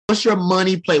What's your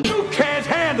money play? You can't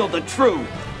handle the truth.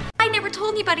 I never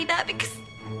told anybody that because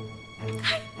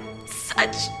I'm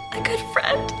such a good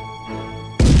friend.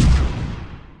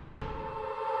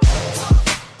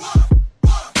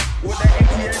 With that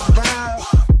ATS vibe.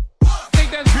 I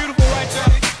think that's beautiful right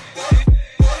there.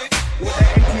 With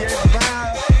that ATS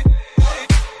vibe.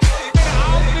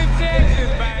 Austin,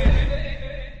 Texas,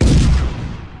 baby.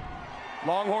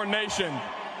 Longhorn Nation,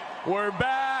 we're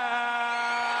back.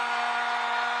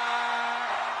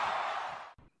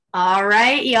 All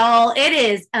right, y'all. It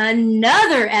is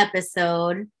another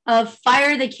episode of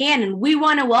Fire the Cannon. We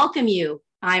want to welcome you.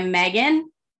 I'm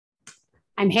Megan.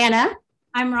 I'm Hannah.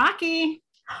 I'm Rocky.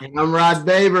 And I'm Rod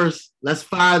BABERS. Let's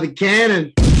fire the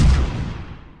cannon.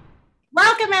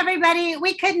 Welcome, everybody.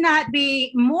 We could not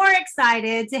be more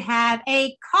excited to have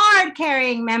a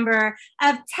card-carrying member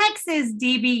of Texas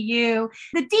DBU.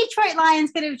 The Detroit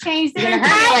Lions could have changed their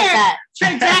entire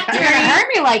trajectory. You're gonna hurt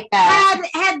me like that.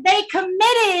 Had they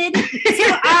committed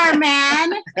to our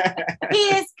man. He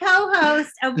is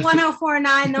co-host of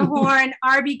 104.9 The Horn,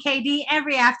 RBKD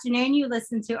every afternoon. You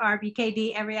listen to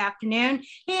RBKD every afternoon.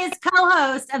 He is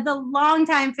co-host of the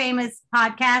longtime famous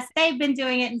podcast. They've been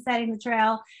doing it and setting the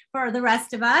trail for the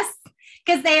rest of us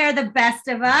because they are the best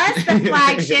of us, the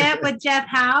flagship with Jeff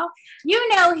Howe. You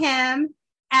know him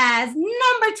as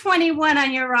number 21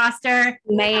 on your roster.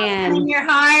 Man. In your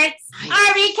hearts,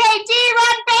 RBKD,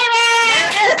 Rod Baby!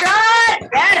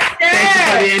 Yes, Thanks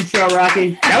for the intro,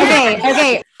 Rocky.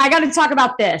 Okay. I got to talk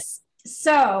about this.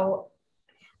 So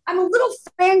I'm a little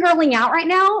fangirling out right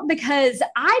now because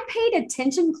I paid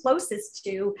attention closest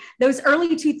to those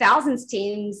early 2000s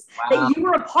teams that you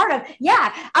were a part of.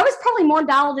 Yeah, I was probably more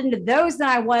dialed into those than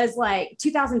I was like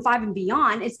 2005 and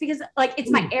beyond. It's because like it's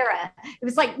my era. It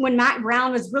was like when Matt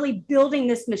Brown was really building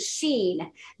this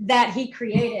machine that he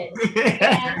created.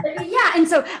 And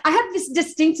so I have this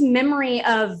distinct memory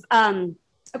of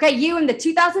okay, you in the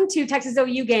 2002 Texas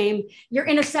OU game, your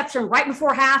interception right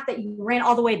before half that you ran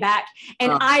all the way back.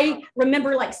 And I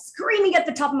remember like screaming at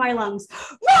the top of my lungs,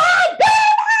 Rod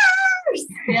BABERS!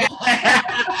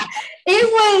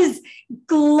 It was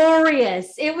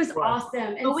glorious. It was awesome.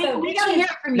 And But so we got to hear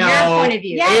it from No, your point of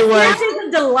view. yes, it was- that is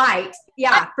a delight.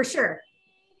 Yeah, for sure.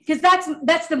 Because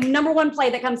that's the number one play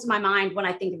that comes to my mind when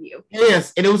I think of you.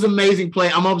 Yes, and it was an amazing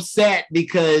play. I'm upset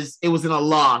because it was in a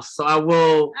loss, so I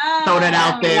will throw that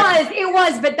out there. It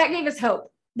was, but that gave us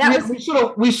hope.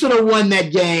 We should have won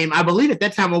that game. I believe at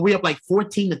that time when we up like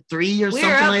 14-3 or something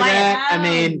like that. I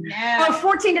mean,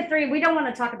 14-3. We don't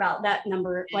want to talk about that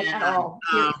number at all.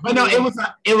 But no,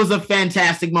 it was a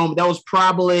fantastic moment. That was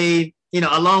probably,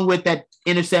 along with that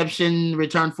interception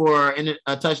return for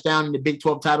a touchdown in the Big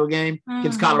 12 title game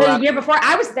against Colorado. The year before,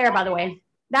 I was there, by the way.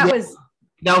 That was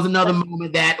another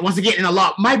moment that, once again, in a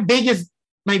lot. My biggest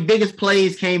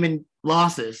plays came in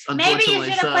losses. Maybe you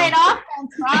Unfortunately, should have played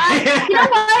offense, right? You know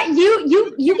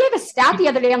what? You gave a stat the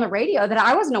other day on the radio that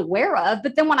I wasn't aware of,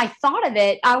 but then when I thought of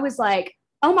it, I was like,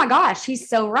 oh my gosh, he's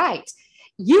so right.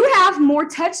 You have more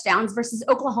touchdowns versus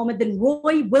Oklahoma than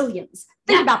Roy Williams.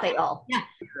 Think about that, y'all. Yeah.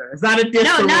 It's not a diss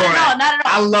to Roy. Not at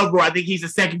all. I love Roy. I think he's the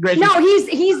second greatest. No,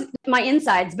 he's my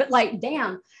insides, but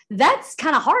damn, that's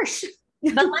kind of harsh.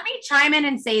 But let me chime in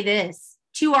and say this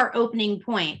to our opening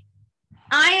point.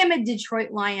 I am a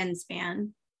Detroit Lions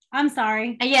fan. I'm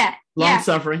sorry. Long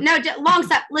suffering. No,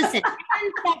 listen.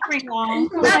 Suffering long.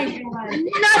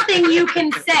 Nothing you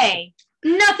can say.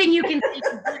 Nothing you can say.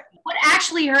 What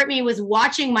actually hurt me was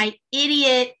watching my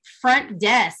idiot front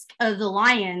desk of the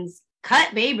Lions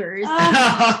cut BABERS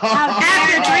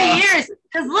after 3 years.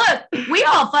 Because look, we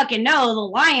all fucking know the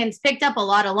Lions picked up a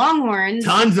lot of Longhorns.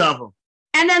 Tons of them.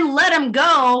 And then let them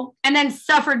go and then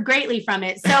suffered greatly from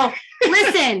it. So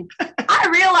listen, I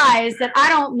realize that I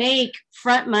don't make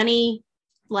front money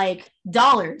like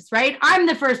dollars, right? I'm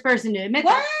the first person to admit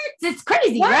What? that. It's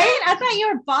crazy, What? right? I thought you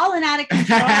were balling out of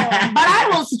control. But I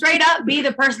will straight up be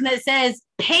the person that says,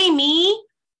 pay me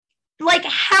like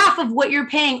half of what you're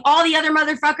paying all the other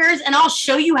motherfuckers, and I'll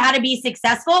show you how to be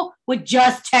successful with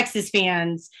just Texas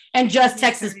fans and just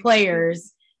Texas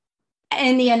players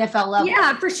in the NFL level.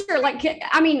 Yeah, for sure.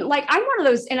 I'm one of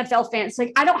those NFL fans.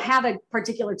 Like, I don't have a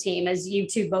particular team, as you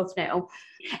two both know.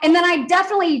 And then I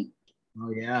definitely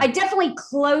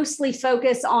closely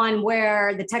focus on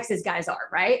where the Texas guys are,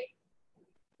 right?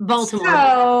 Baltimore.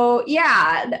 So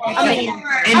yeah,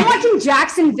 I'm watching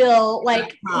Jacksonville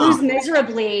lose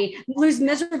miserably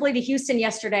to Houston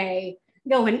yesterday.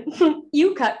 Going,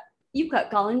 you cut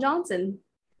Colin Johnson.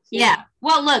 Yeah.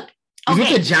 Well, look. Is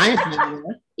Okay. it the Giants?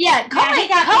 Yeah, Colin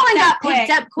got picked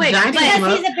up quick. Giants But picked him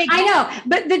up. He's a big I know,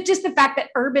 but just the fact that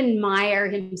Urban Meyer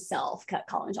himself cut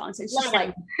Colin Johnson, it's just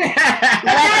like let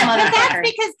him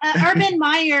because Urban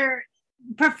Meyer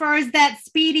prefers that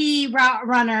speedy route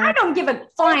runner. I don't give a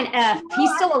flying F.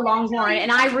 He's still a Longhorn,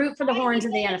 and I root for the Horns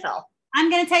in the NFL. I'm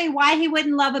going to tell you why he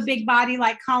wouldn't love a big body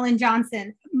like Colin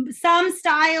Johnson. Some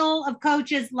style of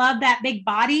coaches love that big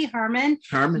body, Herman.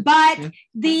 But yeah.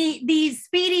 the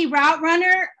speedy route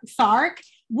runner, Sark,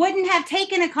 wouldn't have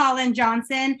taken a Colin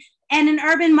Johnson, and an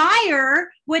Urban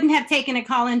Meyer wouldn't have taken a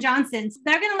Colin Johnson. So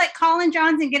they're going to let Colin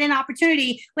Johnson get an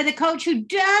opportunity with a coach who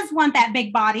does want that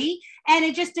big body, and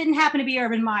it just didn't happen to be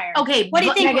Urban Meyer. Okay, what do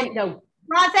you think? Megan, go.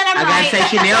 Ron said I'm I right. gotta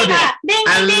say, she nailed it. Ding,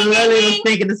 I ding, ding, literally ding, was ding.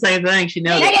 thinking the same thing. She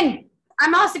nailed it. Megan,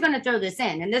 I'm also going to throw this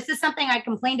in, and this is something I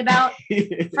complained about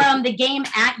from the game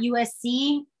at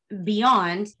USC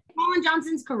beyond. Colin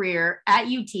Johnson's career at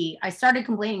UT, I started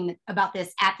complaining about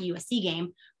this at the USC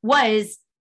game, was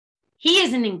he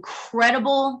is an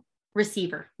incredible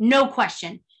receiver. No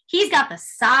question. He's got the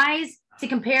size to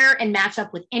compare and match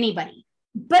up with anybody.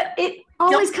 but it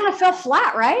always kind of fell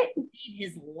flat, right?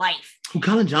 His life. Who,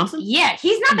 Colin Johnson? Yeah,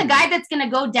 he's not the guy that's going to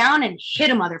go down and hit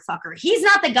a motherfucker. He's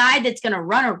not the guy that's going to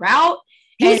run a route.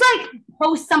 He's like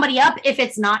post somebody up if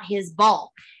it's not his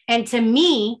ball. And to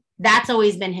me, that's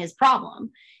always been his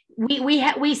problem.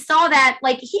 We saw that,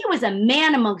 like, he was a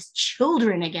man amongst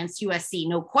children against USC,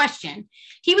 no question.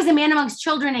 He was a man amongst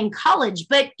children in college,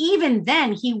 but even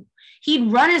then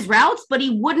he'd run his routes, but he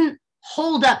wouldn't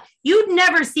hold up. You'd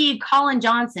never see Colin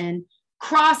Johnson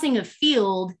crossing a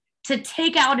field to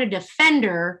take out a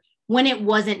defender when it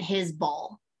wasn't his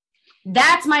ball.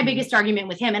 That's my biggest argument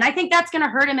with him. And I think that's going to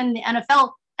hurt him in the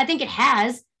NFL. I think it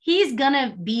has. He's going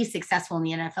to be successful in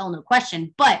the NFL, no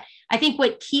question. But I think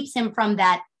what keeps him from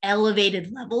that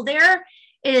elevated level there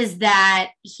is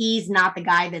that he's not the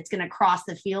guy that's going to cross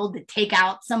the field to take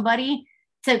out somebody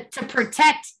to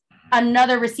protect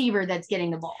another receiver that's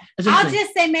getting the ball. I'll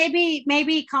just say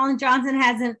maybe Colin Johnson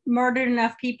hasn't murdered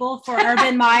enough people for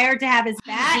Urban Meyer to have his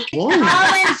back. Whoa.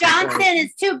 Colin Johnson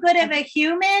is too good of a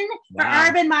human for Wow.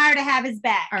 Urban Meyer to have his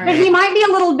back. All But right. he might be a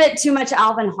little bit too much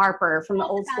Alvin Harper from the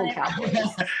old school Cowboys.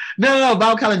 No,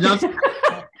 about Colin Johnson.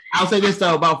 I'll say this,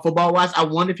 though, about football-wise. I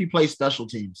wonder if he plays special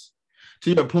teams.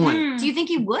 To your point. Do you think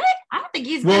he would? I don't think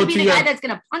he's Well, going to be to the your- guy that's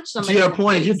going to punch To somebody. your in the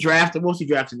point, if face. you're drafted, what's he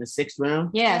drafted in the 6th round?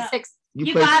 Yeah, 6.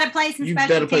 You play- got to play some you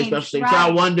special better play teams. special teams. Right. So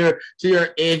I wonder,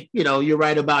 if you're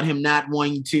right about him not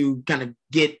wanting to kind of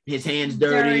get his hands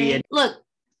dirty. And Look,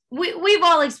 we've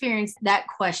all experienced that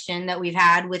question that we've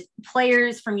had with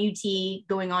players from UT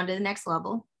going on to the next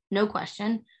level, no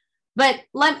question. But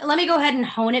let me go ahead and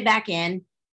hone it back in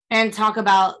and talk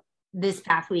about this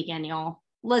past weekend, y'all.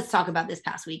 Let's talk about this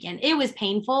past weekend. It was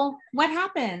painful. What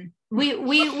happened? We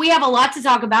have a lot to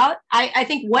talk about. I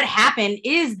think what happened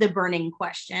is the burning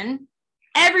question.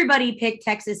 Everybody picked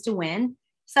Texas to win.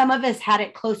 Some of us had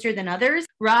it closer than others.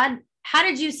 Rod, how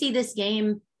did you see this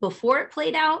game before it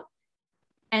played out?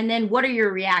 And then what are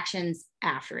your reactions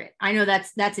after it? I know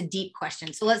that's a deep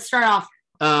question. So let's start off.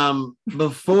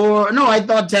 I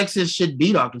thought Texas should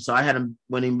beat Arkansas. I had them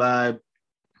winning by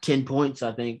 10 points,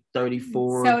 I think,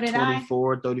 34, So did I.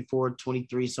 24, 34,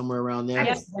 23, somewhere around there. I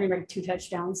just running back 2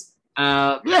 touchdowns.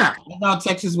 I thought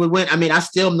Texas would win. I mean, I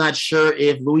still am not sure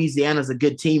if Louisiana's a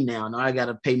good team now. Now I got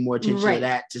to pay more attention Right. to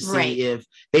that to see Right. if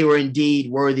they were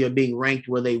indeed worthy of being ranked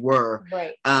where they were.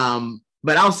 Right.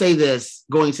 But I'll say this,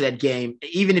 going to that game,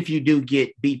 even if you do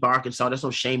get beat by Arkansas, there's no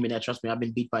shame in that. Trust me, I've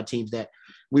been beat by teams that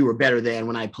we were better than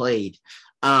when I played.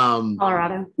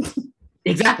 Colorado.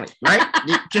 Exactly, right?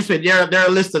 There are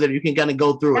a list of them. You can kind of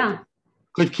go through Yeah. it.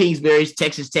 Cliff Kingsbury's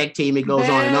Texas Tech team, it goes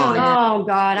on and on. Oh,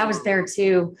 God. I was there,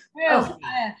 too. Oh.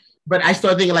 But I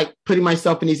started thinking, like, putting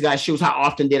myself in these guys' shoes, how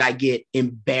often did I get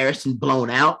embarrassed and blown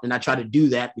out? And I try to do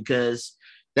that because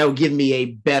that would give me a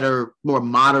better, more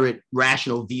moderate,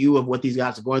 rational view of what these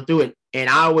guys are going through. And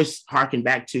I always harken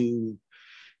back to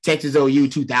Texas OU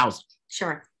 2000,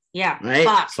 Sure. Yeah. right?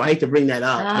 Fuck. So I hate to bring that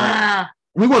up. But Ah,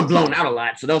 we weren't blown out a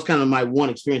lot. So that was kind of my one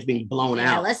experience being blown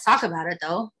yeah, out. let's talk about it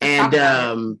though. And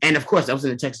of course, that was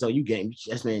in the Texas OU game.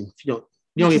 Yes, man. If you don't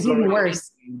Which get is even blown out,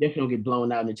 worse. you definitely don't get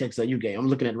blown out in the Texas OU game. I'm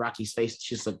looking at Rocky's face; it's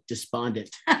just like despondent.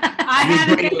 I You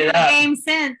haven't bring been to it the up. game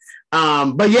since.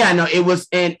 But yeah, no, it was,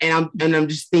 and I'm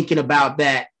just thinking about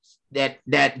that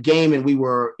game, and we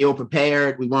were ill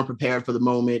prepared. We weren't prepared for the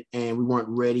moment, and we weren't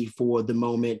ready for the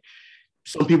moment.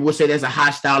 Some people would say there's a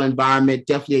hostile environment,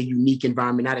 definitely a unique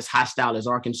environment, not as hostile as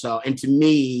Arkansas. And to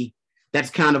me, that's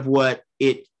kind of what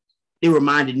it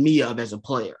reminded me of as a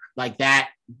player, like that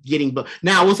getting.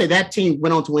 Now I will say that team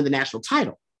went on to win the national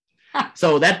title.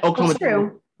 So that Oklahoma That's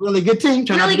true. really good team,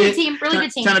 Really good team. Really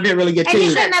good team. trying to be a really good And you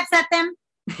team. shouldn't upset them.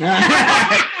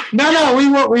 No,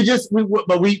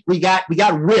 we got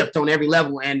whipped on every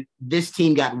level, and this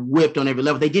team got whipped on every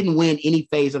level. They didn't win any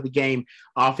phase of the game,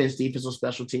 offense, defense, or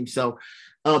special teams. So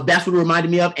that's what it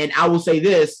reminded me of. And I will say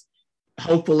this: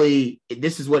 hopefully,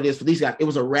 this is what it is for these guys. It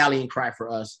was a rallying cry for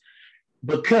us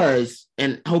because,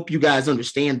 and hope you guys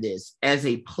understand this. As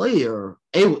a player,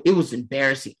 it was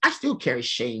embarrassing. I still carry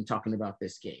shame talking about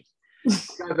this game.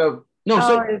 It's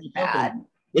bad.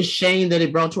 The shame that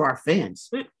it brought to our fans.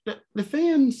 The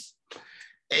fans,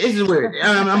 this is weird.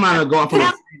 I'm not gonna go off on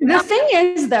that. The thing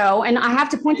is, though, and I have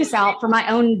to point this out for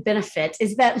my own benefit,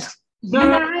 is that you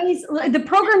guys, the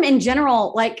program in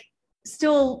general, like,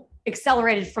 still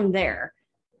accelerated from there.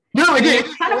 No, it did.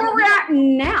 It's kind of where we're at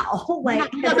now.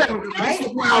 Like, That's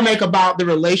the point I'll make about the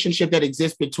relationship that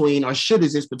exists between, or should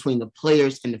exist between, the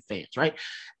players and the fans, right?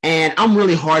 And I'm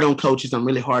really hard on coaches. I'm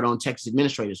really hard on Texas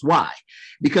administrators. Why?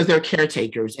 Because they're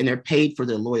caretakers and they're paid for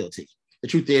their loyalty. The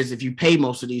truth is, if you pay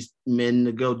most of these men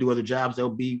to go do other jobs, they'll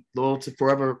be loyal to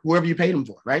forever, whoever you paid them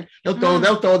for, right? They'll throw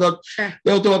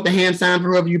up the hand sign for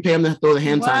whoever you pay them to throw the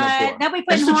hand sign up for. They'll be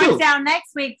putting horns down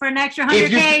next week for an extra $100K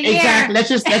a year. Exactly. That's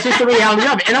just the reality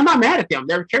of it. And I'm not mad at them.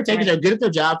 They're caretakers. They're good at their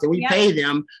jobs, and we pay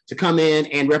them to come in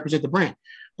and represent the brand.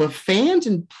 But fans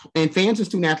and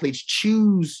student athletes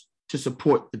choose to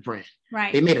support the brand.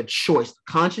 Right. They made a choice,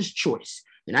 a conscious choice.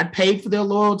 They're not paid for their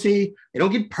loyalty. They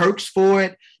don't get perks for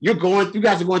it. You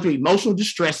guys are going through emotional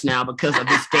distress now because of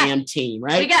this damn team,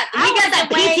 right? We got that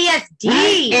PTSD.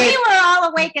 Right? We were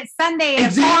all awake at Sunday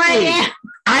at 4 a.m.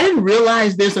 I didn't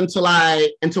realize this until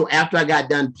after I got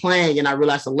done playing, and I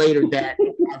realized later that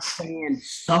fans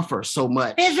suffer so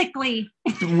much physically.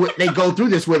 They go through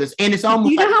this with us, and it's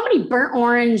almost. You know how many burnt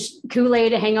orange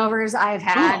Kool-Aid hangovers I've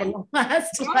had in the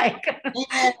last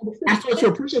I start to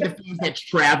appreciate the fans that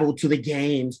travel to the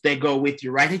games. They go with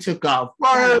you, right? They took off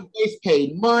work, they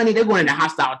paid money, they're going into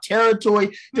hostile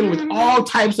territory, dealing with all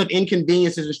types of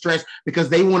inconveniences and stress because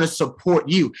they want to support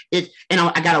you.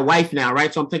 I got a wife now,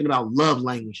 right? So I'm thinking about love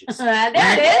languages. There it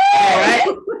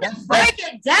is. Break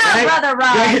it down, brother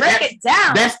Rob. Break it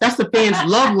down. That's the fans'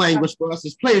 love language for us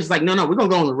as players. Like, no, we're gonna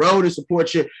go on the road and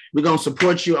support you. We're gonna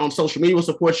support you on social media. We'll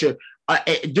support you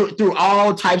through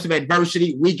all types of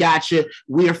adversity. We got you.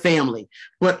 We're family.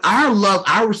 But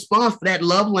our response for that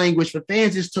love language for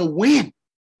fans is to win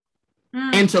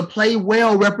and to play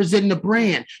well, representing the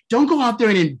brand. Don't go out there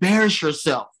and embarrass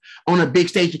yourself on a big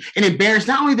stage and embarrass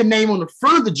not only the name on the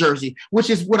front of the jersey,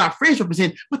 which is what our friends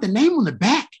represent, but the name on the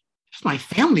back. That's my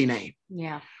family name.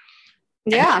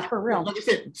 Yeah, for real. Like I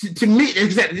said, to me,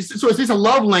 so it's a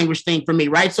love language thing for me,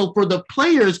 right? So for the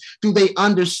players, do they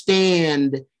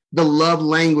understand the love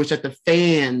language that the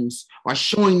fans are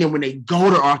showing them when they go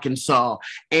to Arkansas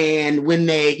and when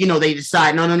they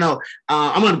decide, no,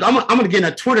 I'm gonna get in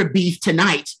a Twitter beef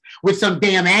tonight with some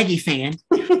damn Aggie fan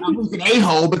who's an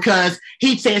a-hole because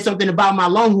he said something about my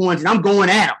Longhorns and I'm going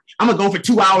at him. I'm gonna go for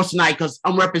 2 hours tonight because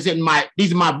I'm representing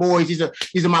these are my boys, these are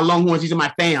my Longhorns, these are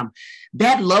my fam.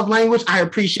 That love language I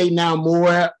appreciate now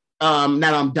more now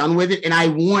that I'm done with it, and I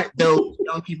want those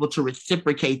young people to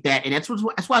reciprocate that, and that's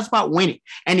why it's about winning.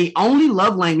 And the only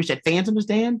love language that fans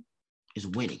understand is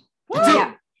winning. That's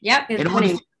it. Yep. Preach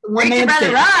your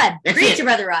brother Rod. Preach your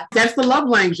brother Rod. That's the love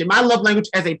language, and my love language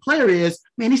as a player is,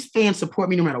 man, these fans support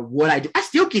me no matter what I do. I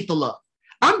still get the love.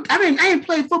 I ain't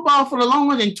played football for the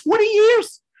Longhorns in 20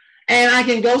 years, and I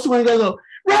can go somewhere and go,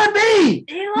 Rod B,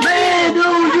 man,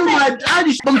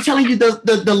 dude, I'm telling you,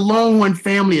 the Longhorn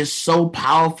family is so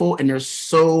powerful, and they're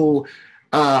so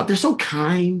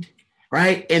kind,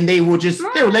 right? And they will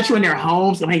let you in their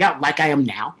homes and hang out like I am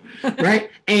now,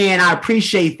 right? And I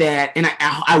appreciate that, and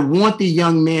I want the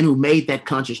young men who made that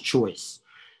conscious choice,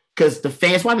 because the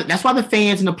fans. That's why the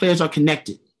fans and the players are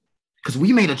connected, because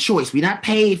we made a choice. We're not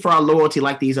paid for our loyalty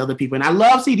like these other people. And I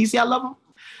love CDC. I love them.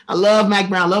 I love Mac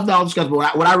Brown. I love all those guys.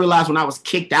 But what I realized when I was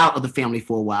kicked out of the family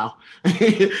for a while.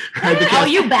 Right,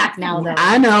 you back now, though.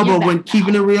 I know, but when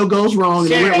keeping it real goes wrong,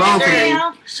 and it went wrong for me.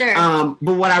 Sure.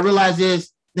 But what I realized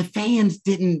is the fans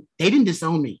didn't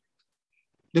disown me.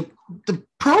 The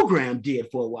program did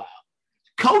for a while.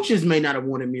 Coaches may not have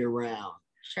wanted me around.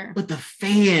 Sure. But the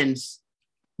fans,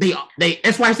 they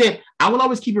that's why I said I will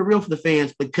always keep it real for the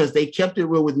fans, because they kept it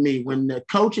real with me. When the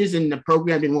coaches and the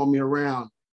program didn't want me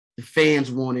around, the fans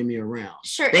wanted me around.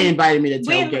 Sure. They invited me to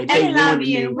tailgate. They love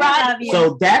you.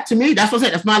 So that, to me, that's what I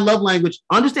said. That's my love language.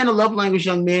 Understand the love language,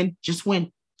 young men. Just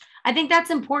win. I think that's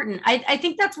important. I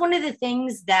think that's one of the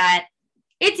things that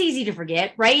it's easy to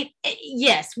forget, right?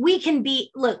 Yes, we can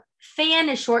be, look, fan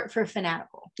is short for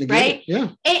fanatical, right? Yeah.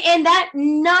 And that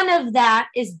none of that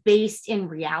is based in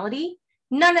reality.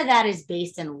 None of that is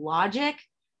based in logic.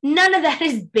 None of that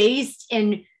is based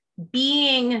in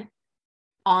being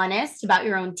honest about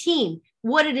your own team.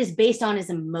 What it is based on is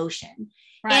emotion.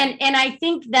 Right. And I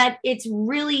think that it's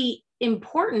really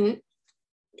important.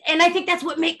 And I think that's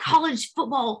what makes college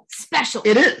football special.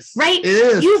 It is. Right? It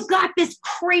is. You've got this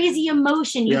crazy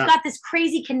emotion. You've Yeah. got this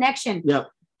crazy connection. Yep.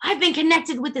 I've been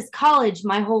connected with this college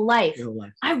my whole life. Your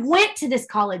life. I went to this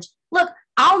college. Look,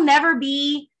 I'll never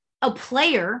be a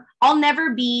player. I'll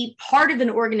never be part of an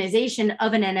organization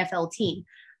of an NFL team.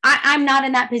 I'm not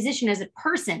in that position as a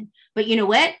person. But you know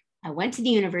what? I went to the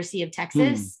University of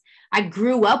Texas. I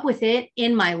grew up with it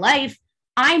in my life.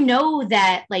 I know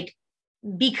that, like,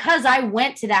 because I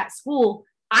went to that school,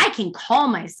 I can call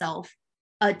myself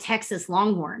a Texas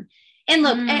Longhorn. And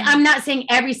look, I'm not saying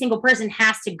every single person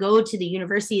has to go to the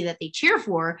university that they cheer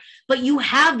for, but you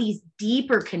have these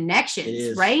deeper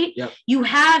connections, right? Yep. You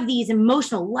have these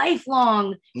emotional,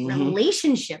 lifelong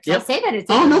relationships. Yep. I'll say that it's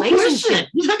a Oh, no relationship.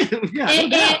 question. Yeah, no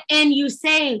doubt. And you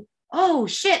say, oh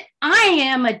shit, I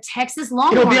am a Texas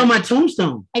Longhorn. It'll be on my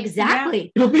tombstone.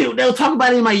 Exactly. They'll talk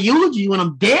about it in my eulogy when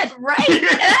I'm dead. Right.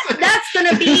 That's going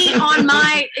to be on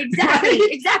my,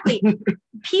 exactly.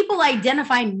 People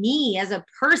identify me as a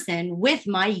person with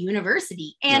my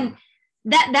university. And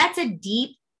that's a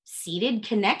deep seated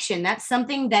connection. That's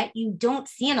something that you don't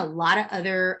see in a lot of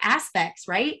other aspects,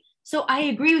 right? So I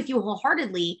agree with you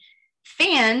wholeheartedly.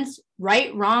 Fans,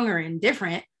 right, wrong, or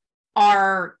indifferent,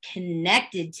 are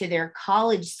connected to their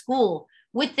college school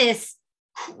with this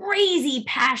crazy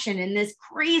passion and this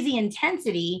crazy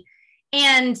intensity.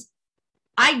 And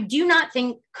I do not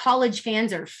think college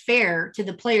fans are fair to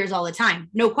the players all the time.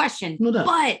 No question. No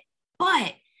doubt.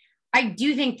 But I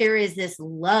do think there is this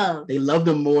love. They love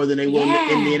them more than they will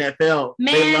in the NFL. They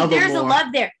Man, love there's them a more. love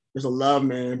there. There's a love,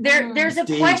 man. There's a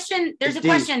Deep. question. There's It's a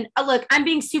question. Look, I'm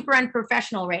being super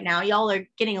unprofessional right now. Y'all are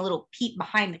getting a little peek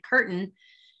behind the curtain.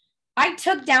 I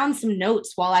took down some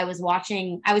notes while I was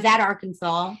watching. I was at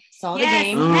Arkansas, saw the Yes,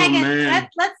 game. Oh, Megan, man.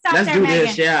 let's stop Let's there, do Megan.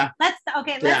 this, yeah. Let's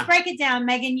break it down.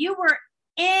 Megan, you were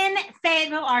in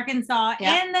Fayetteville, Arkansas,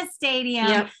 Yep. in the stadium.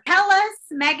 Yep. Tell us,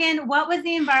 Megan, what was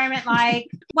the environment like?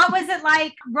 What was it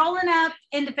like rolling up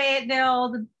into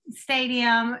Fayetteville, the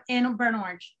stadium in Burnt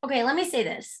Orange? Okay, let me say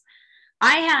this.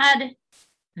 I had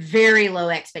very low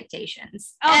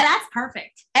expectations. Oh, that's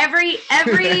perfect. Every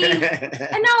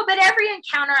but every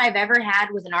encounter I've ever had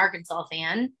with an Arkansas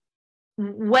fan,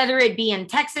 whether it be in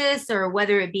Texas or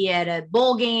whether it be at a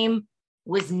bowl game,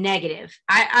 was negative.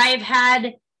 I've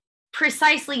had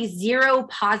precisely zero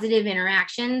positive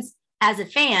interactions as a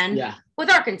fan with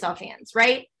Arkansas fans,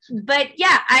 right? But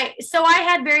yeah, I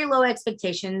had very low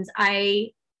expectations.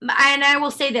 And I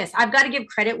will say this, I've got to give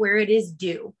credit where it is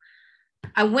due.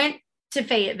 I went to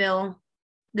Fayetteville.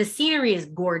 The scenery is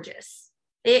gorgeous.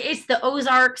 It's the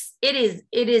Ozarks. It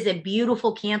is a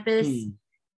beautiful campus.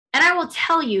 And I will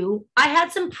tell you, I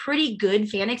had some pretty good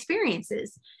fan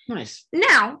experiences. Nice.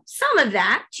 Now, some of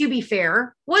that, to be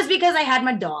fair, was because I had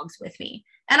my dogs with me.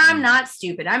 And I'm not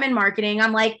stupid. I'm in marketing.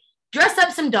 I'm like, dress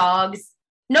up some dogs.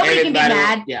 Nobody can be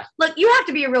mad. Yeah. Look, you have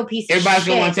to be a real piece of shit. Everybody's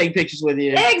going to want to take pictures with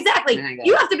you. Exactly.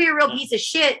 You have to be a real piece of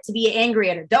shit to be angry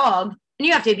at a dog. And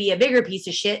you have to be a bigger piece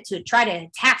of shit to try to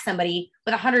attack somebody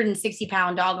with a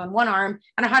 160-pound dog on one arm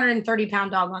and a 130-pound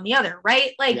dog on the other,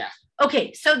 right? Like,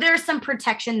 okay, so there's some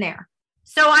protection there.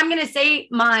 So I'm going to say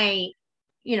my,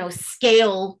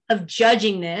 scale of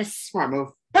judging this Smart move.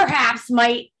 perhaps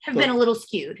might have been a little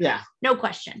skewed. Yeah. No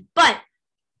question. But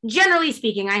generally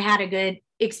speaking, I had a good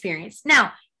experience.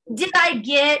 Now, did I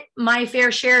get my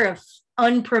fair share of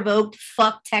unprovoked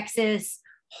fuck Texas,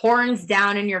 horns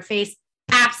down in your face?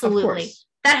 Absolutely.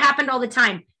 That happened all the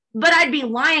time. But I'd be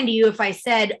lying to you if I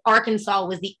said Arkansas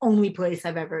was the only place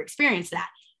I've ever experienced that.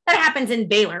 That happens in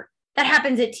Baylor. That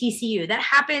happens at TCU. That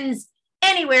happens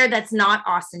anywhere that's not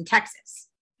Austin, Texas.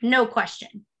 No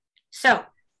question. So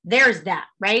there's that,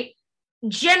 right?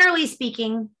 Generally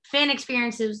speaking, fan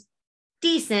experiences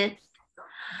decent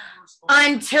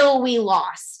until we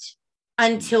lost.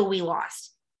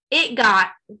 It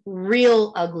got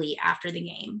real ugly after the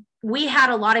game. We had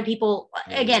a lot of people,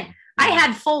 again, I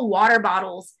had full water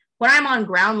bottles when I'm on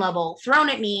ground level thrown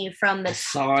at me from I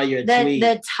saw your tweet.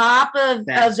 the top of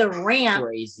the ramp.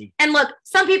 Crazy. And look,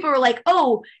 some people were like,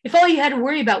 oh, if all you had to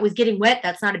worry about was getting wet,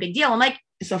 that's not a big deal. I'm like,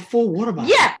 it's a full water bottle.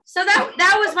 yeah. So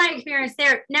that was my experience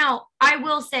there. Now, I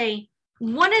will say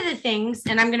one of the things,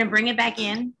 and I'm going to bring it back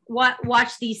in,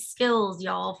 watch these skills,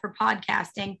 y'all, for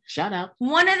podcasting. Shout out.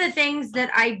 One of the things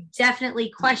that I definitely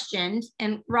questioned,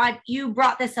 and Rod, you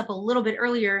brought this up a little bit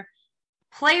earlier,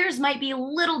 players might be a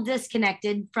little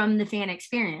disconnected from the fan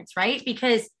experience, right?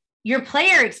 Because your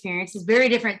player experience is very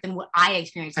different than what I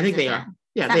experienced. I think they are.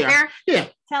 Yeah, Is that they fair? are. Yeah.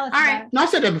 Tell us All about right. it. No, I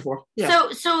said that before. Yeah.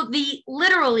 So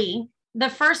the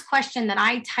first question that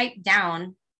I typed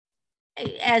down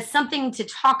as something to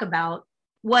talk about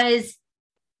was,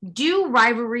 do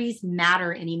rivalries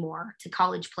matter anymore to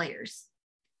college players?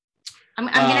 I'm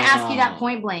going to ask you that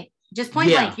point blank. Just point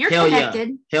blank. You're connected.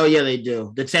 Yeah. Hell yeah, they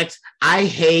do. I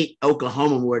hate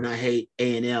Oklahoma more than I hate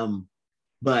A&M,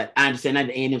 but I understand that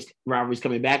the A&M's rivalry's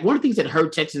coming back. One of the things that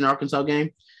hurt Texas and Arkansas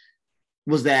game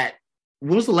was that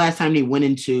when was the last time they went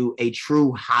into a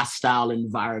true hostile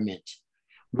environment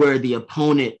where the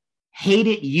opponent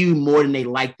hated you more than they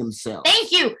liked themselves?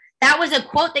 Thank you. That was a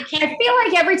quote that came. I feel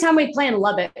like every time we play in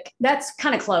Lubbock, that's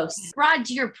kind of close. Rod,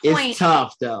 to your point. It's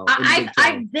tough, though.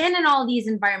 I've been in all these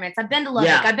environments. I've been to Lubbock.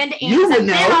 Yeah. I've been to You Ames. would I've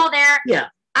been know. all there. Yeah.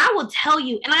 I will tell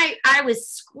you, and I was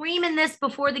screaming this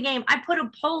before the game. I put a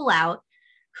poll out.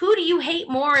 Who do you hate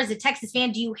more as a Texas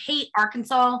fan? Do you hate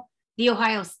Arkansas, the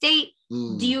Ohio State?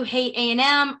 Do you hate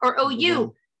A&M or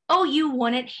OU? OU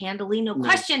won it handily, no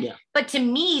question. Yeah. But to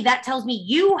me, that tells me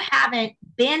you haven't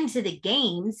been to the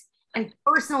games and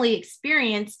personally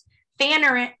experienced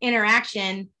fan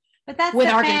interaction. But that's with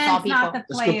the Arkansas fans, people. not the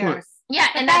That's a good point. players. Yeah,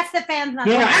 But and that's the fans, not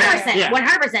the Yeah. players. 100%, Yeah.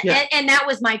 100%. Yeah. And that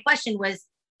was my question, was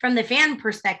from the fan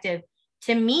perspective.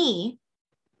 To me,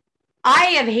 I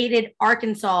have hated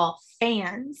Arkansas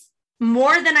fans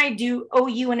more than I do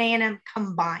OU and A&M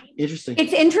combined. Interesting.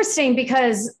 It's interesting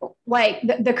because like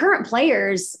the current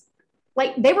players,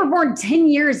 like they were born 10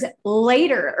 years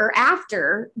later or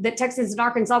after that Texas and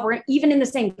Arkansas were even in the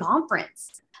same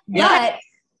conference. Yeah. But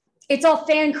it's all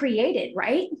fan created,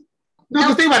 right? No,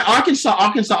 the thing about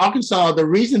Arkansas, the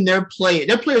reason their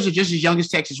players are just as young as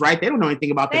Texas, right? They don't know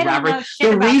anything about the They don't rivalry. know shit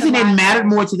The about reason the it rivalry. mattered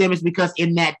more to them is because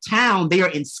in that town, they are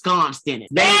ensconced in it.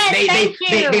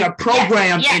 They are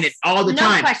programmed in it all the No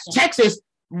time. question. Texas,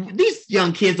 these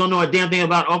young kids don't know a damn thing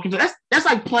about Arkansas. That's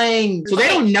like playing, so they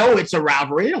don't know it's a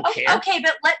rivalry. They don't care. Okay,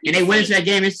 but let me And they went say- into that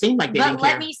game, it seemed like they but didn't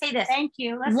let care. me say this. Thank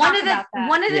you. Let's one talk of the about that.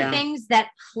 one of the Yeah. things that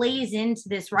plays into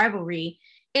this rivalry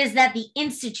is that the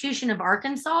institution of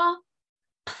Arkansas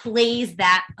plays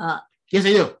that up. Yes,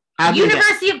 they do. I agree with that.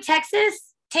 University of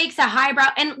Texas takes a highbrow,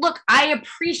 and look, I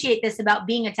appreciate this about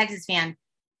being a Texas fan.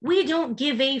 We don't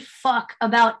give a fuck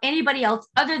about anybody else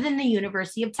other than the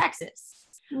University of Texas.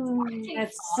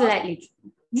 That's that.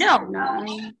 No,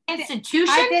 institution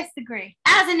I disagree.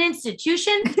 as an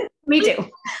institution, Me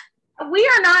too. we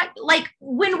are not like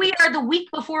when we are the week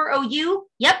before OU.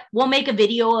 Yep, we'll make a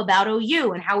video about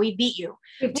OU and how we beat you.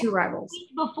 We have two rivals. Week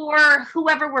before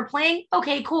whoever we're playing,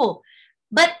 okay, cool.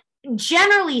 But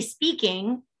generally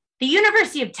speaking, the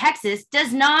University of Texas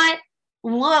does not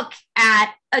look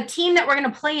at a team that we're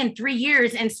going to play in 3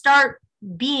 years and start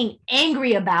being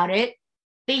angry about it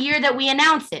the year that we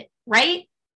announce it, right?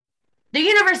 The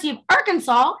University of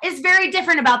Arkansas is very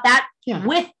different about that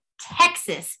with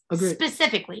Texas Agreed.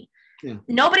 specifically. Yeah.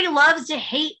 Nobody loves to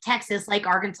hate Texas like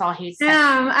Arkansas hates Texas.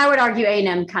 I would argue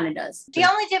A&M kind of does. The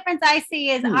only difference I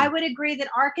see is I would agree that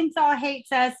Arkansas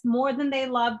hates us more than they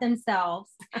love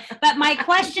themselves. But my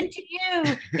question to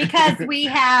you, because we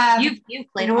have You've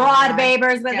played a Rod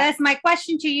Babers with Yeah. us, my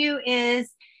question to you is,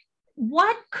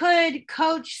 what could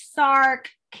Coach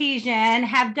Sarkisian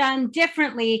have done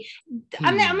differently?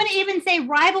 I'm going to even say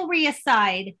rivalry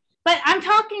aside. But I'm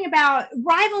talking about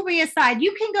rivalry aside.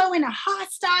 You can go in a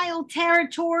hostile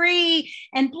territory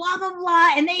and blah, blah,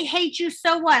 blah, and they hate you.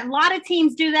 So what? A lot of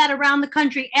teams do that around the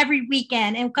country every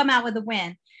weekend and come out with a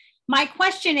win. My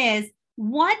question is,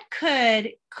 what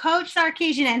could Coach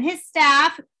Sarkisian and his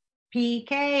staff,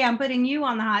 PK, I'm putting you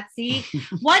on the hot seat,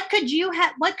 what could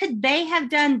they have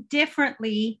done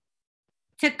differently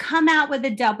to come out with a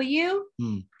W?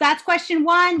 That's question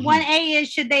one. 1A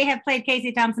is, should they have played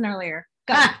Casey Thompson earlier?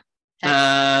 Go.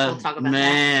 We'll talk about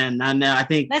man, I know.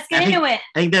 Let's get into it.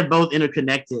 I think they're both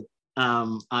interconnected.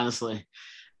 Honestly,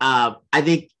 I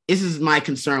think this is my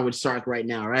concern with Sark right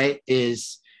now. Right,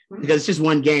 is because it's just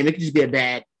one game. It could just be a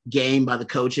bad game by the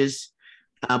coaches,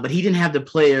 but he didn't have the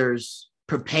players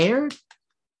prepared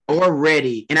or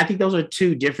ready, and I think those are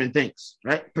two different things.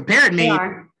 Right, prepared means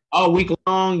all week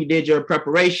long you did your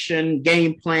preparation,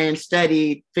 game plan,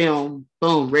 studied, film,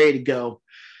 boom, ready to go.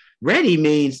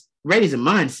 Ready's a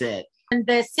mindset. And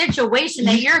the situation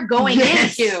that you're going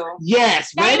into.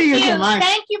 Yes, ready is a mindset.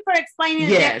 Thank you for explaining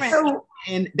the difference. So,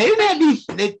 and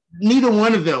neither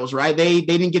one of those, right? They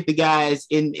didn't get the guys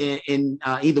in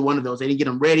either one of those. They didn't get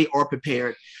them ready or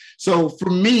prepared. So for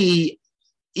me,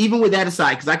 even with that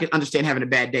aside, because I can understand having a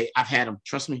bad day. I've had them.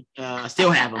 Trust me. I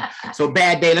still have them. So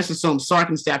bad day. Let's assume Sark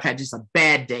and staff had just a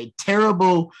bad day.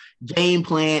 Terrible game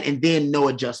plan and then no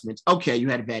adjustments. Okay, you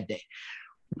had a bad day.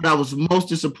 What I was most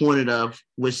disappointed of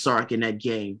with Sark in that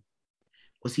game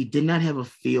was he did not have a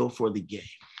feel for the game.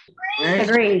 Right?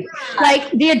 Agreed.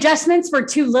 Like the adjustments were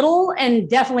too little and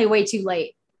definitely way too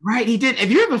late. Right, he did.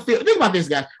 If you ever think about this,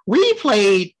 guys, we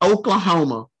played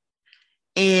Oklahoma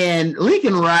and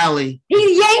Lincoln Riley.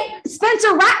 He yanked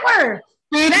Spencer Rattler.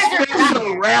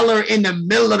 Spencer Rattler in the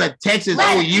middle of the Texas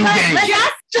OU game.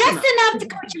 Just enough to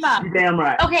coach him up. You're damn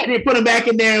right. Okay. They put him back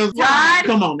in there. Rod,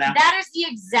 come on now. That is the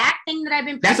exact thing that I've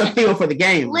been That's a feel for the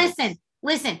game. Listen.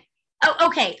 Oh,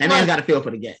 okay. And man's got to feel for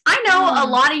the game. I know a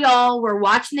lot of y'all were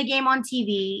watching the game on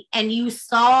TV and you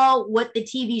saw what the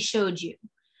TV showed you.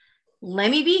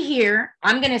 Let me be here.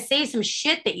 I'm going to say some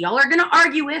shit that y'all are going to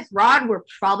argue with. Rod, we're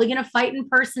probably going to fight in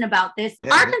person about this.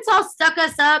 Yeah. Arkansas stuck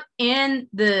us up in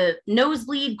the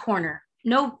nosebleed corner.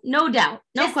 No doubt.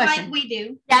 No Just question. like we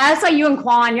do. Yeah, that's why you and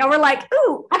Quan, y'all were like,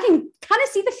 ooh, I can kind of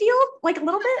see the field like a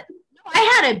little bit.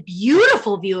 I had a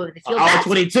beautiful view of the field. All That's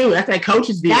 22. That's that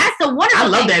coach's view. That's the wonderful I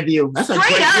love thing. that view. That's Straight a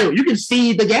great up. view. You can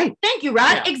see the game. Thank you,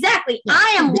 Rod. Yeah. Exactly.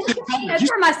 I am. That's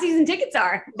where my season tickets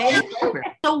are.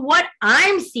 So what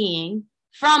I'm seeing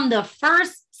from the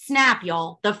first snap,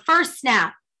 y'all, the first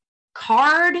snap,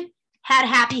 Card had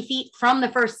happy feet from the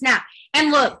first snap.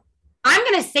 And look, I'm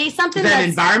going to say something. Is that an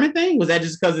environment thing? Was that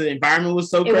just because the environment was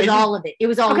so It crazy? was all of it. It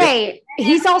was all of it. Okay,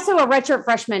 he's also a redshirt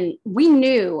freshman. We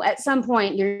knew at some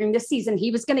point during the season he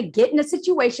was going to get in a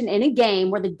situation in a game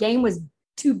where the game was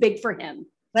too big for him.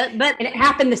 But And it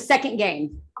happened the second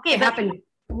game. okay, It but happened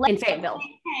in Fayetteville.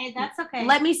 Okay, that's okay.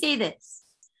 let me say this.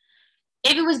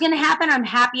 If it was going to happen, I'm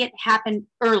happy it happened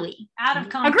early. Out of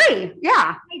context. Agree.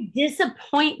 Yeah. My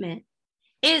disappointment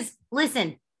is,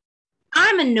 listen,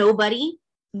 I'm a nobody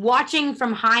watching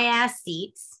from high ass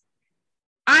seats.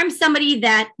 I'm somebody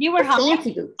that You were hungry.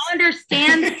 Fancy boots.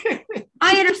 understands.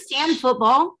 I understand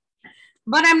football,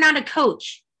 but I'm not a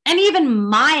coach. And even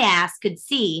my ass could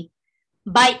see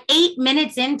by 8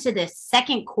 minutes into the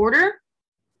second quarter,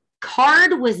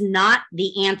 Card was not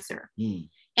the answer. Mm.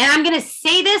 And I'm going to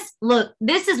say this. Look,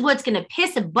 this is what's going to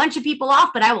piss a bunch of people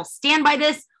off, but I will stand by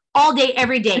this all day,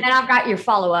 every day. And then I've got your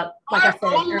follow up, like I said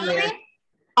O-line- earlier.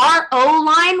 Our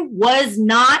O-line was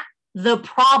not the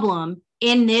problem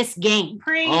in this game.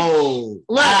 Oh,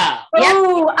 Look, wow. Yep.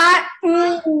 Ooh,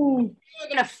 We're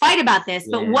going to fight about this,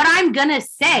 but Yeah. what I'm going to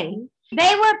say,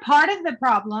 They were part of the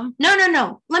problem.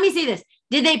 no. Let me say this.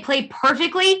 Did they play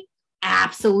perfectly?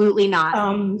 Absolutely not.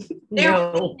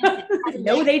 no.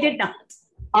 No, they did not.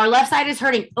 Our left side is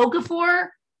hurting. Okafor,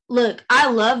 look, I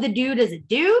love the dude as a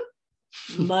dude,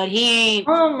 but he ain't.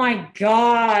 Oh my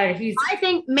God. He's I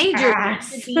think Major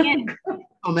ass. should be in.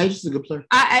 Oh, Major's a good player.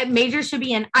 Major should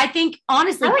be in. I think,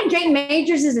 honestly, I like Jane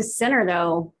Majors as a center,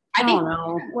 though. I think- don't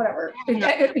know. Whatever.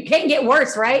 It can't get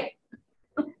worse, right?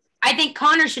 I think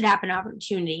Connor should have an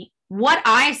opportunity. What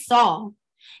I saw,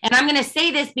 and I'm going to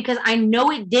say this because I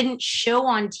know it didn't show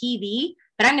on TV,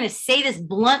 but I'm going to say this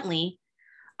bluntly.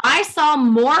 I saw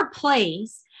more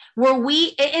plays where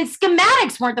and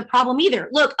schematics weren't the problem either.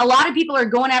 Look, a lot of people are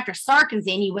going after Sark and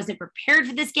saying he wasn't prepared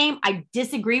for this game. I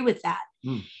disagree with that.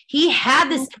 Mm. He had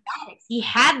the schematics. He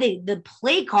had the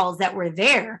play calls that were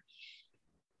there.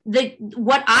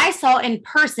 What I saw in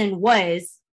person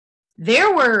was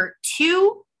there were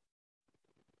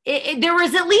there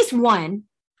was at least one,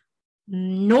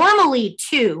 normally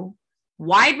two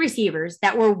wide receivers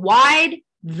that were wide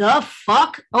the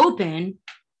fuck open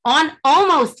on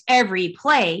almost every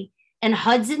play, and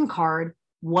Hudson Card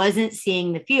wasn't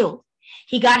seeing the field.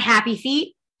 He got happy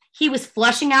feet. He was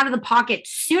flushing out of the pocket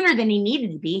sooner than he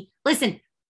needed to be. Listen,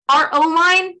 our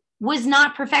O-line was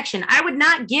not perfection. I would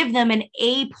not give them an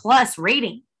A+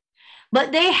 rating,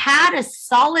 but they had a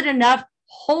solid enough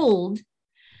hold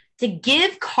to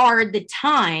give Card the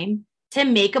time to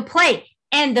make a play.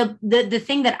 And the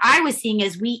thing that I was seeing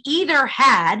is we either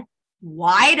had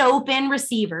wide open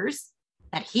receivers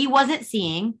that he wasn't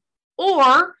seeing,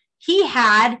 or he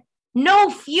had no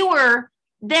fewer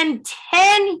than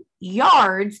 10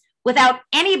 yards without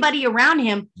anybody around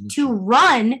him to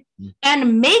run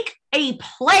and make a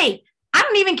play. I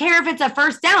don't even care if it's a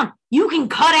first down. You can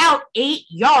cut out 8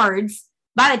 yards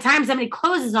by the time somebody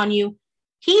closes on you.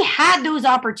 He had those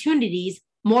opportunities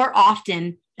more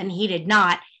often than he did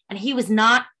not, and he was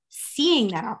not seeing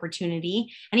that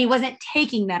opportunity, and he wasn't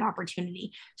taking that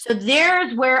opportunity. So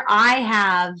there's where I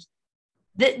have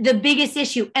the biggest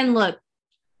issue. And look,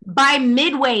 by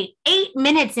midway, 8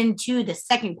 minutes into the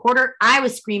second quarter, I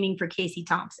was screaming for Casey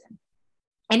Thompson.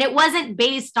 And it wasn't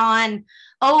based on,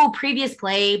 previous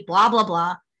play, blah, blah,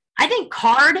 blah. I think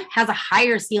Card has a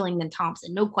higher ceiling than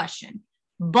Thompson, no question.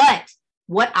 But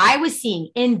what I was seeing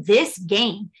in this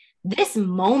game, this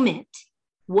moment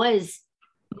was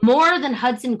more than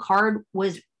Hudson Card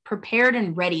was prepared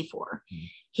and ready for.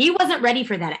 He wasn't ready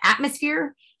for that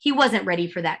atmosphere. He wasn't ready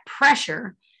for that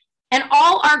pressure. And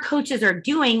all our coaches are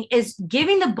doing is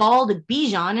giving the ball to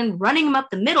Bijan and running him up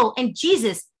the middle. And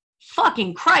Jesus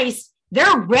fucking Christ,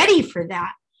 they're ready for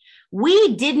that.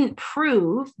 We didn't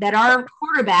prove that our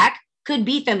quarterback could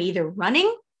beat them either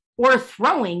running or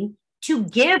throwing to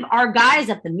give our guys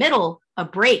up the middle a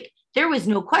break. There was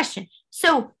no question.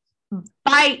 So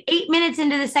by 8 minutes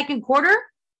into the second quarter,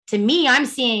 to me, I'm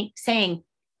saying,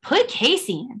 put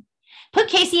Casey in. Put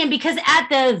Casey in because at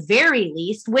the very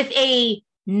least, with a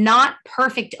not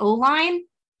perfect O-line,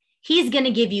 he's going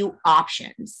to give you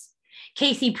options.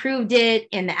 Casey proved it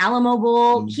in the Alamo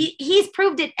Bowl. He's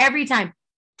proved it every time.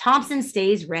 Thompson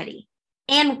stays ready.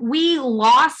 And we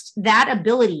lost that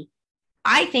ability.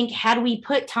 I think had we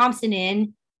put Thompson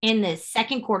in the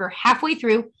second quarter, halfway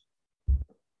through,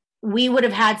 we would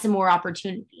have had some more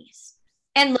opportunities.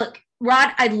 And look,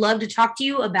 Rod, I'd love to talk to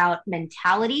you about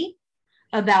mentality,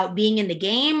 about being in the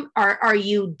game. Are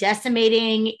you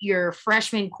decimating your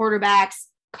freshman quarterback's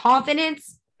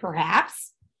confidence?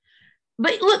 Perhaps.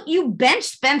 But look, you bench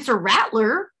Spencer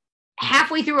Rattler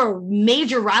halfway through a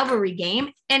major rivalry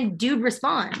game and dude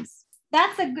responds.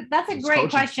 That's a great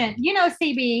question. You know,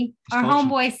 CB, our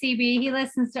homeboy CB, he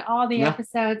listens to all the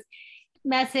episodes,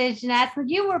 message and asked,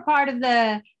 you were part of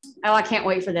the I can't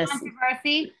wait for this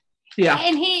controversy. Yeah.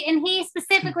 And he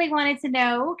specifically wanted to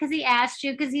know, because he asked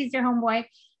you, because he's your homeboy,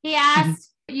 he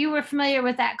asked, you were familiar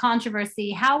with that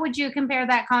controversy. How would you compare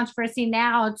that controversy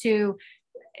now to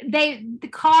the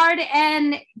Card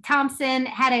and Thompson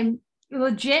had a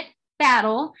legit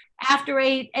battle. After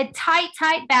a tight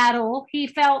battle, he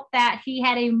felt that he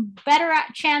had a better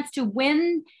chance to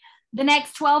win the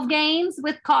next 12 games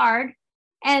with Card,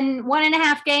 and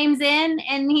 1.5 games in,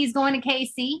 and he's going to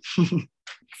KC.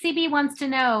 CB wants to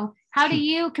know, how do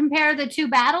you compare the two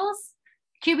battles,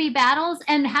 QB battles,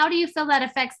 and how do you feel that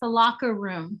affects the locker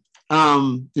room?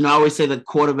 I always say the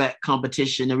quarterback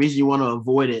competition, the reason you want to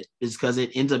avoid it is because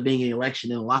it ends up being an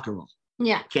election in the locker room.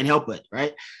 Yeah. Can't help it,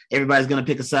 right? Everybody's going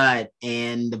to pick a side.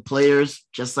 And the players,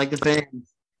 just like the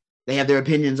fans, they have their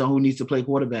opinions on who needs to play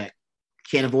quarterback.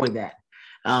 Can't avoid that.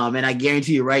 And I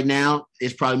guarantee you right now,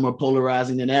 it's probably more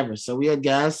polarizing than ever. So we had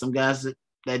some guys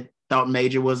that thought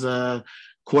Major was a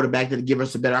quarterback that would give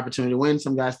us a better opportunity to win.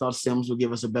 Some guys thought Sims would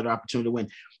give us a better opportunity to win.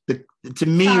 To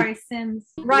me, sorry, Sims.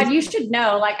 Rod, you should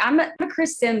know, like, I'm a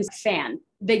Chris Sims fan,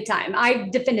 big time. I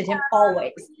defended him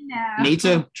always. No. Me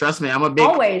too. Trust me, I'm a big.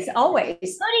 Always. Who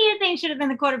do you think should have been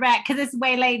the quarterback? Because it's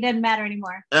way late, doesn't matter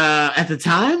anymore. At the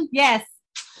time, yes.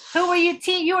 Who were you?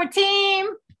 Your team?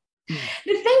 The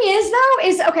thing is, though,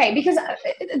 is okay because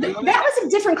that was a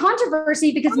different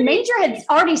controversy because Major had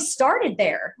already started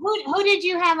there. Who did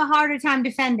you have a harder time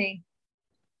defending?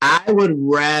 I would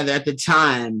rather, at the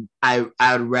time, I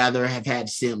would rather have had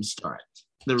Sims start.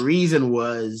 The reason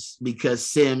was because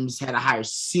Sims had a higher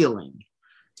ceiling,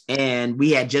 and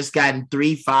we had just gotten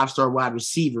 3 5-star wide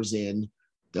receivers in.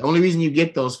 The only reason you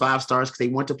get those 5 stars because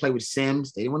they want to play with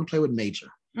Sims. They didn't want to play with Major.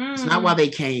 It's not why they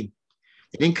came.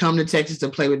 They didn't come to Texas to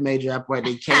play with Major Upright.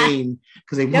 They came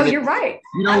because they wanted. No, you're right.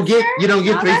 You don't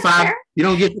get 3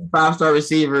 5-star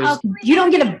receivers. Oh, you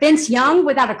don't get a Vince Young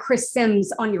without a Chris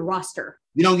Sims on your roster.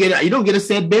 You don't get a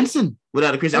Seth Benson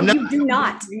without a Chris. You do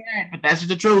not. But that's just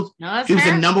the truth. No, he was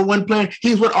the number 1 player.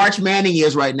 He's what Arch Manning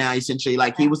is right now, essentially.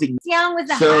 Like he was the Young was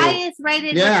the highest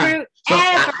rated recruit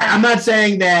ever. I'm not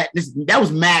saying that that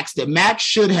was Max. That Max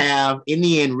should have in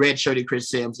the end redshirted Chris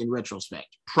Sims in retrospect.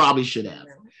 Probably should have.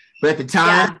 But at the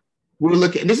time, we were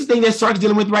looking. This is the thing that Sark's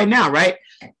dealing with right now, right?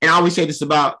 And I always say this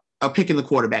about picking the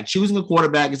quarterback. Choosing a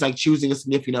quarterback is like choosing a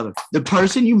significant other. The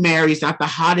person you marry is not the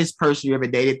hottest person you ever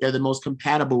dated. They're the most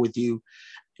compatible with you.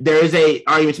 There is a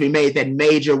argument to be made that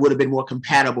Major would have been more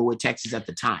compatible with Texas at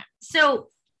the time. So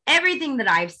everything that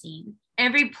I've seen,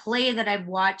 every play that I've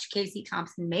watched Casey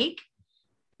Thompson make,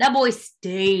 that boy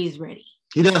stays ready.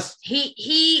 He does.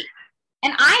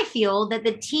 And I feel that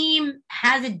the team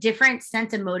has a different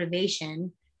sense of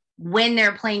motivation when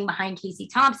they're playing behind Casey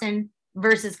Thompson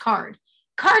versus Card.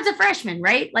 Card's a freshman,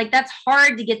 right? Like that's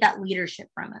hard to get that leadership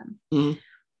from him. Mm-hmm.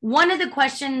 One of the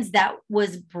questions that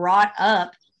was brought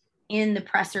up in the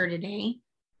presser today,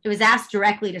 it was asked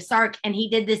directly to Sark, and he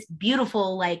did this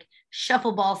beautiful like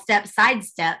shuffle ball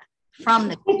sidestep from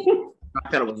the I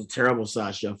thought it was a terrible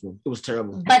side shuffle. It was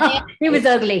terrible. But it was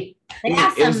ugly.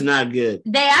 It was not good.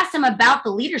 They asked him about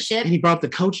the leadership. And he brought the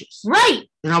coaches. Right.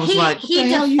 And I was like, what the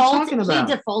hell are you talking about?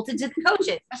 He defaulted to the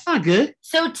coaches. That's not good.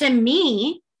 So to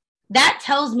me, that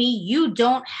tells me you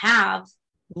don't have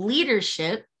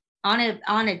leadership on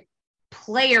a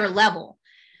player level.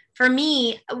 For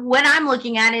me, what I'm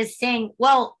looking at is saying,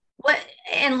 well, what,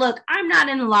 and look, I'm not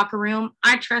in the locker room.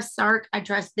 I trust Sark. I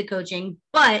trust the coaching,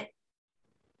 but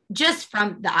just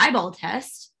from the eyeball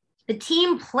test, the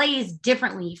team plays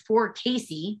differently for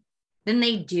Casey than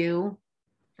they do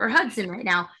for Hudson right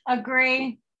now.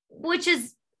 Agree. Which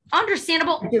is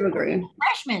understandable. I do agree.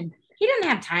 Freshman. He doesn't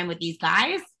have time with these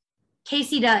guys.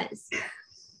 Casey does.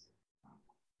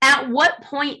 At what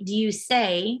point do you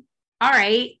say, all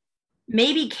right,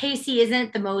 maybe Casey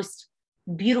isn't the most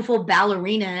beautiful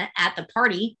ballerina at the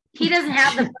party. He doesn't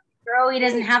have the throw. He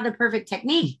doesn't have the perfect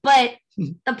technique, but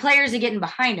the players are getting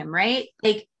behind him, right?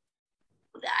 Like,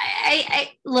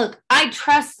 I look, I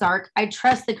trust Sark. I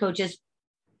trust the coaches.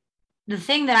 The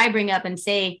thing that I bring up and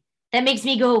say that makes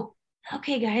me go,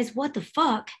 okay, guys, what the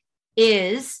fuck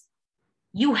is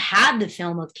you had the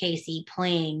film of Casey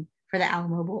playing for the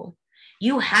Alamo Bowl.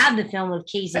 You had the film of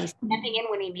Casey stepping in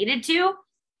when he needed to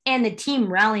and the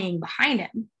team rallying behind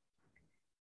him.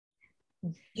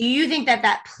 Do you think that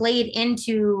that played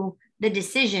into the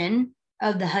decision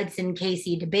of the Hudson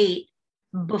Casey debate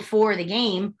before the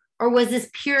game? Or was this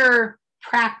pure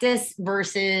practice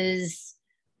versus,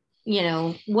 you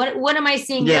know, what am I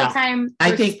seeing real time versus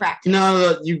I think practice?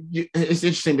 No, it's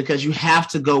interesting because you have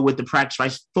to go with the practice.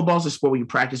 Right? Football is a sport where you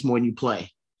practice more than you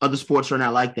play. Other sports are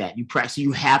not like that. You practice,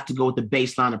 you have to go with the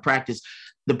baseline of practice.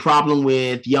 The problem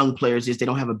with young players is they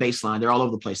don't have a baseline. They're all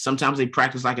over the place. Sometimes they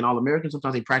practice like an All-American.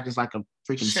 Sometimes they practice like a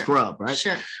freaking scrub, right?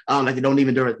 Sure. Like they don't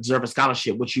even deserve a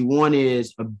scholarship. What you want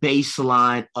is a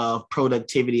baseline of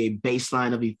productivity, a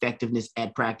baseline of effectiveness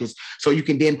at practice, so you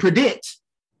can then predict,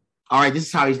 all right, this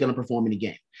is how he's going to perform in the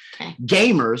game. Okay.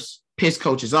 Gamers piss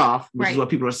coaches off, which Right. is what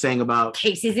people are saying about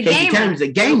Casey's a Casey gamer. Thompson's a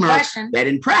gamer No question. that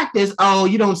in practice,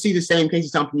 you don't see the same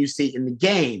Casey Thompson you see in the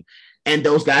game. And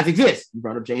those guys exist. You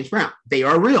brought up James Brown. They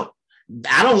are real.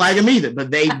 I don't like them either,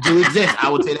 but they do exist. I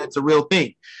would say that's a real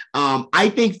thing.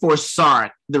 I think for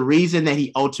Sark, the reason that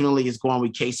he ultimately is going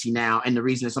with Casey now, and the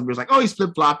reason that somebody's like, oh, he's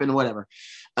flip-flopping or whatever,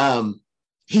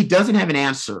 he doesn't have an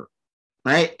answer,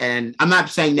 right? And I'm not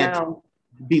saying that to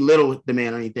belittle the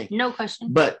man or anything. No question.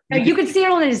 But No, you could see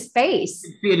it on his face,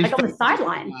 see it in his like on the face.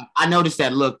 sideline. I noticed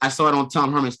that look. I saw it on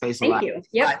Tom Herman's face a Thank lot. you.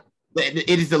 Yep. It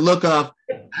is the look of,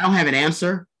 I don't have an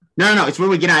answer. No. It's where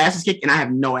we get our asses kicked and I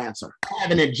have no answer. I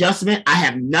have an adjustment. I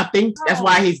have nothing. That's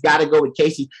why he's got to go with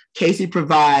Casey. Casey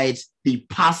provides the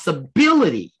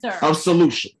possibility of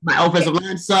solution. My offensive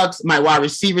line sucks. My wide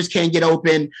receivers can't get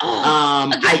open.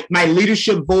 My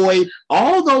leadership void.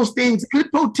 All those things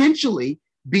could potentially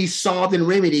be solved and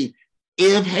remedied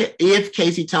if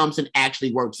Casey Thompson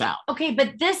actually works out. Okay,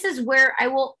 but this is where I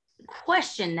will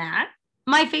question that.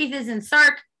 My faith is in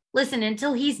Sark. Listen,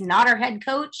 until he's not our head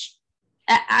coach,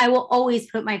 I will always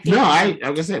put my faith in him.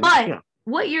 Like I said, But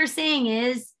what you're saying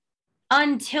is,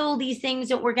 until these things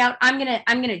don't work out, I'm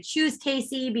gonna choose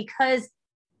Casey because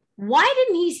why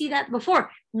didn't he see that before?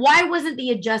 Why wasn't the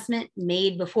adjustment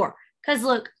made before? Because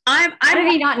look, How did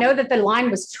he not know that the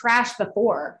line was trash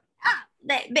before?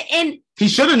 and he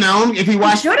should have known if he He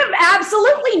watched. should have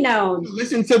absolutely known.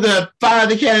 Listen to the Fire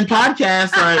the Cannon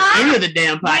podcast or any of the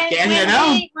damn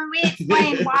podcast. When we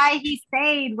explain why he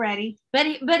stayed ready. But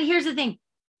here's the thing.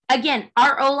 Again,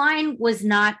 our O-line was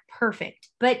not perfect.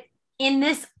 But in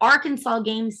this Arkansas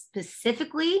game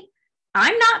specifically,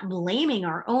 I'm not blaming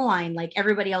our O-line like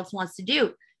everybody else wants to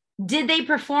do. Did they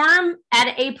perform at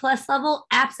an A+ level?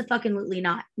 Absolutely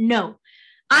not. No.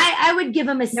 I would give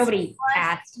them a Nobody C+,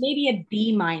 asked. maybe a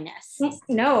B-.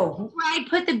 No. I'd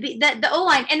put the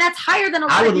O-line, and that's higher than a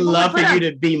lot I of would people love would for put you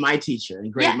them. to be my teacher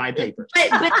and grade my papers. But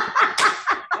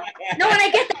no, and I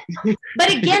get that.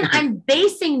 But again, I'm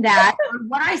basing that on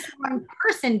what I saw in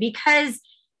person because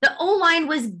the O-line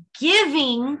was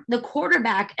giving the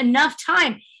quarterback enough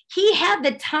time. He had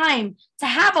the time to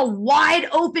have a wide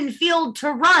open field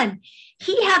to run.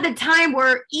 He had the time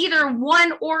where either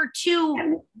one or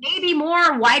two, maybe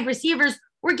more wide receivers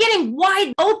were getting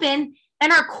wide open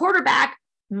and our quarterback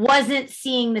wasn't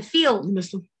seeing the field. You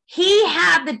missed him. He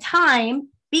had the time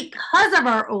because of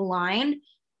our O-line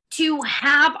to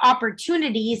have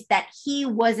opportunities that he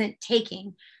wasn't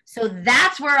taking. So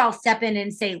that's where I'll step in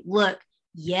and say, look,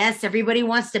 yes, everybody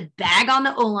wants to bag on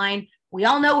the O-line. We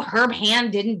all know Herb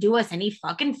Hand didn't do us any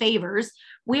fucking favors.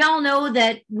 We all know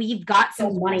that we've got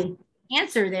some money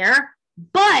answer there,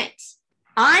 but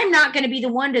I'm not going to be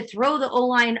the one to throw the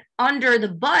O-line under the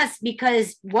bus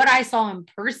because what I saw in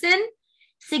person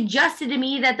suggested to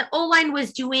me that the O-line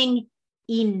was doing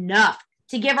enough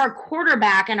to give our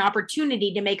quarterback an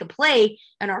opportunity to make a play,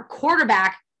 and our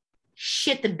quarterback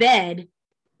shit the bed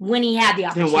when he had the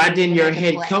opportunity. Then why didn't to your make a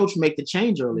head play. coach make the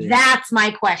change earlier? That's my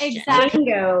question. Exactly.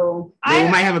 Bingo. Then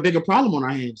we might have a bigger problem on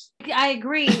our hands. I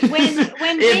agree. When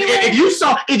If you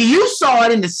saw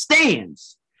it in the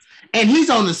stands, and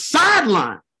he's on the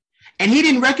sideline, and he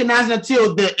didn't recognize it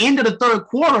until the end of the third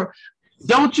quarter,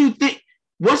 don't you think?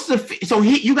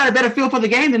 You got a better feel for the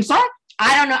game than Sark?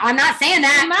 I don't know. I'm not saying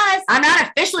that. I'm not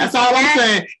officially That's saying all I'm that.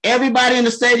 saying. Everybody in the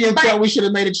stadium felt we should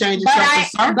have made a change. But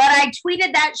I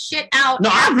tweeted that shit out. No,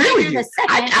 I agree with you.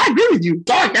 I agree with you.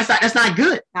 Sark, that's not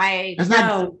good. That's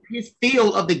not his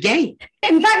feel of the game.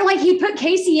 In fact, like he put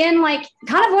Casey in like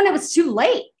kind of when it was too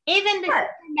late. Even before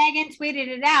Megan tweeted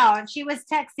it out, she was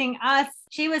texting us.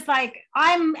 She was like,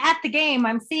 I'm at the game.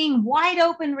 I'm seeing wide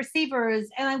open receivers.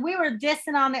 And like, we were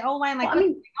dissing on the O-line, like, what's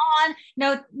going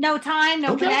on? No time,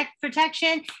 no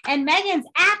protection. And Megan's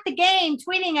at the game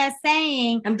tweeting us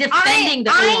saying, I'm defending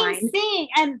the O-line. I'm seeing,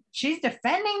 and she's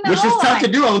defending the O-line. Which is tough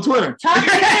to do on Twitter.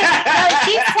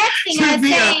 She's texting us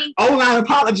saying, O-line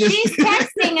apologist. She's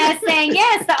texting us saying,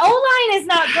 yes, the O-line is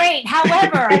not great.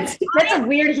 However, that's a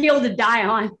weird hill to die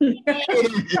on.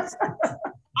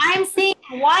 I'm seeing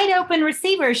wide open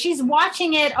receivers. She's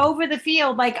watching it over the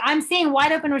field. Like, I'm seeing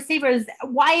wide open receivers.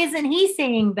 Why isn't he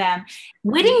seeing them?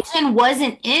 Whittington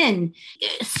wasn't in.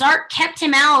 Sark kept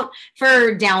him out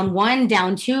for down 1,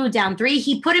 down 2, down 3.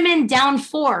 He put him in down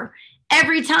 4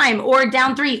 every time, or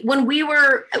down 3 when we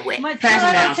were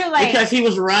passing down because he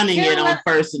was running it on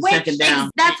first and second down.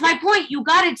 That's my point. You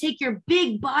got to take your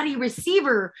big body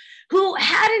receiver who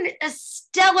had a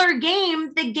stellar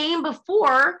game the game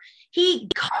before. He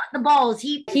caught the balls.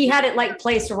 He had it like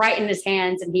placed right in his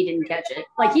hands and he didn't catch it.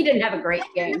 Like he didn't have a great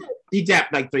game. He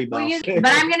tapped like 3 balls. But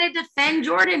I'm going to defend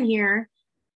Jordan here.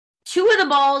 2 of the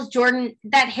balls, Jordan,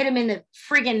 that hit him in the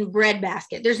friggin'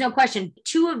 breadbasket. There's no question.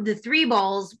 2 of the 3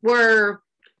 balls were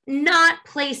not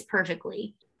placed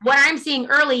perfectly. What I'm seeing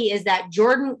early is that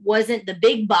Jordan wasn't the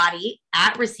big body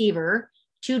at receiver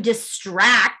to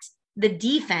distract the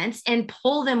defense and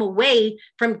pull them away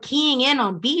from keying in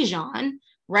on Bijan.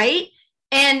 Right.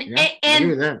 And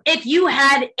if you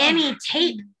had any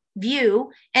tape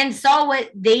view and saw what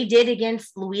they did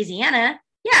against Louisiana,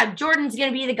 Jordan's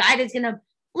going to be the guy that's going to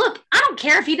look. I don't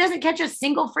care if he doesn't catch a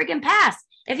single freaking pass.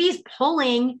 If he's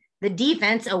pulling the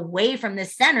defense away from the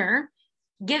center,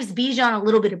 gives Bijan a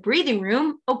little bit of breathing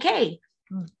room. Okay.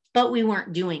 But we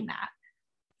weren't doing that.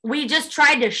 We just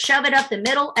tried to shove it up the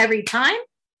middle every time.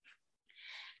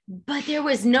 But there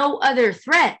was no other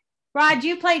threat. Rod,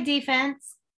 you play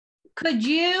defense. Could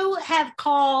you have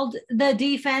called the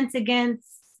defense against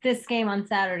this game on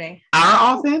Saturday?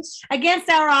 Our offense? Against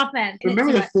our offense.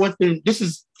 Remember the fourth thing? This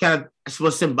is kind of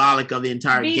was symbolic of the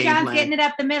entire game plan. Bijan's getting it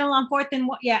up the middle on 4th and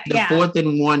 1. The 4th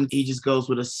and 1, he just goes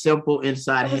with a simple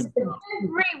inside hit.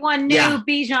 Everyone knew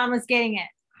Bijan was getting it.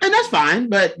 And that's fine,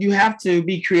 but you have to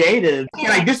be creative.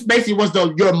 Like this basically was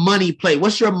your money play.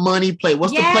 What's your money play?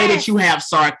 What's the play that you have,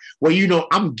 Sark, where you know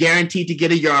I'm guaranteed to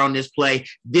get a yard on this play?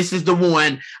 This is the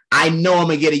one. I know I'm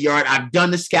gonna get a yard. I've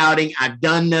done the scouting. I've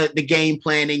done the game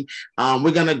planning. We're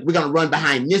gonna run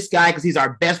behind this guy because he's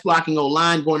our best blocking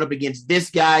O-line going up against this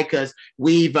guy because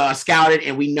we've scouted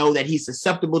and we know that he's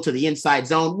susceptible to the inside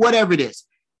zone. Whatever it is,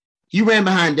 you ran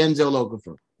behind Denzel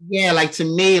Okafor. Yeah, like to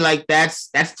me, like that's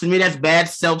bad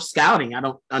self-scouting. I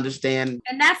don't understand.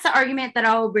 And that's the argument that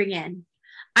I will bring in.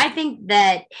 I think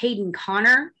that Hayden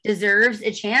Connor deserves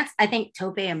a chance. I think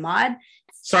Tope Ahmad.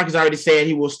 Sark has already said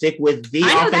he will stick with the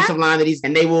offensive line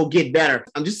and they will get better.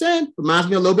 I'm just saying, reminds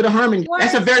me a little bit of Herman.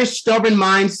 That's a very stubborn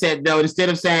mindset, though. Instead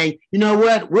of saying, you know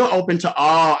what, we're open to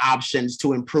all options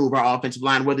to improve our offensive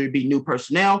line, whether it be new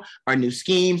personnel or new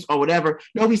schemes or whatever.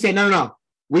 No, we say no.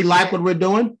 We like what we're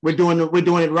doing. We're doing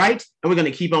it right, and we're going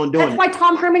to keep on doing it. That's why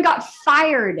Tom Herman got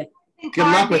fired. Good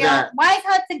luck with that. Why is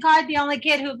Hudson Card the only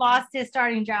kid who lost his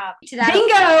starting job?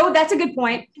 Bingo. That's a good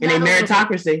point. In a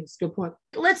meritocracy, it's a good point.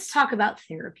 Let's talk about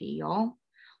therapy, y'all.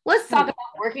 Let's talk about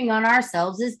working on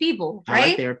ourselves as people, right? I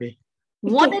like therapy.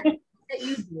 One of the things that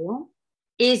you do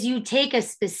is you take a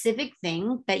specific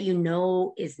thing that you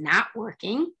know is not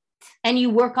working, and you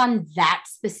work on that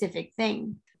specific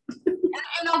thing.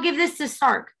 And I'll give this to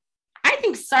Sark. I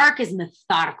think Sark is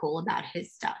methodical about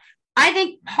his stuff. I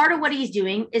think part of what he's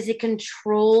doing is a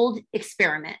controlled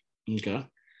experiment. Okay.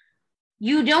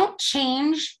 You don't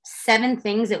change 7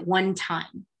 things at one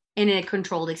time in a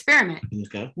controlled experiment.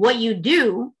 Okay. What you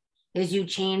do is you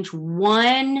change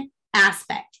one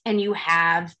aspect and you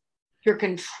have your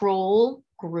control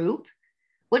group,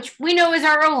 which we know is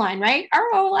our O-line, right?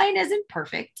 Our O-line isn't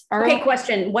perfect.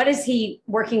 Question. What is he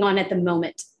working on at the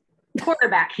moment?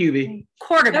 Quarterback. QB.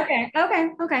 Quarterback.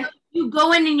 Okay. You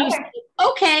go in and you say,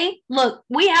 okay, look,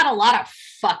 we had a lot of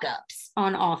fuck ups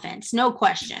on offense, no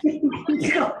question.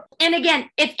 And again,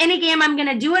 if any game I'm going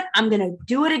to do it, I'm going to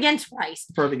do it against Rice.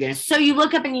 Perfect game. So you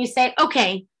look up and you say,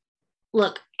 okay,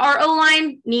 look, our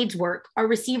O-line needs work. Our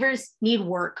receivers need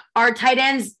work. Our tight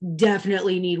ends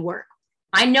definitely need work.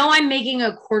 I know I'm making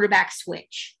a quarterback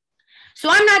switch. So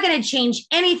I'm not going to change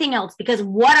anything else because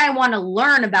what I want to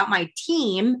learn about my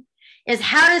team is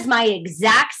how does my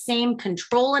exact same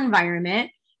control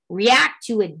environment react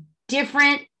to a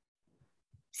different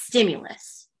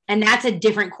stimulus? And that's a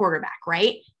different quarterback,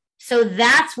 right? So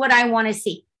that's what I want to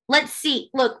see. Let's see.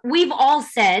 Look, we've all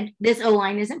said this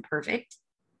O-line isn't perfect,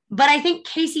 but I think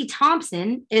Casey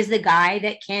Thompson is the guy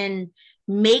that can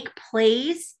make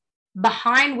plays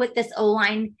behind what this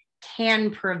O-line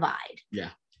can provide. Yeah.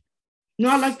 No,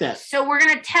 I like that. So we're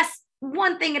going to test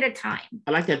one thing at a time.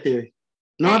 I like that theory.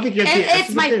 No, I think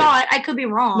it's my thought. I could be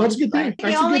wrong. No, it's a good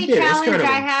theory. The only challenge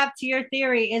I have to your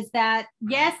theory is that,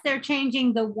 yes, they're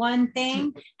changing the one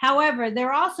thing. However,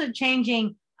 they're also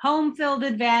changing home field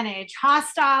advantage,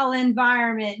 hostile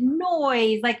environment,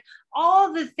 noise, like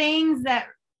all the things that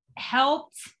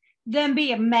helped them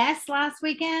be a mess last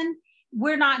weekend.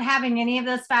 We're not having any of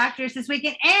those factors this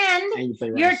weekend. And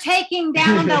you're taking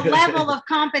down the level of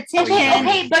competition.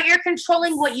 Okay, but you're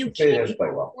controlling what you They can play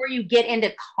well. before you get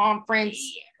into conference.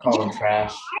 Call them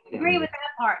trash. I agree with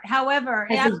that part. However,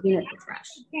 I yeah, think units are trash.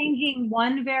 changing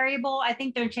one variable. I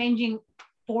think they're changing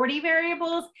 40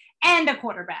 variables and a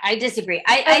quarterback. I disagree.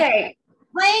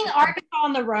 Playing Arkansas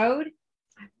on the road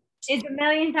is a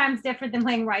million times different than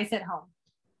playing Rice at home.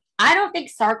 I don't think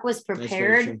Sark was That's very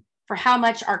prepared true. for how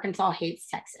much Arkansas hates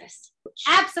Texas.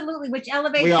 Absolutely, which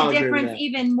elevates We all the agree with difference that.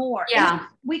 even more. Yeah. And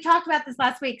we talked about this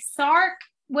last week. Sark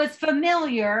was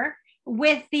familiar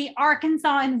with the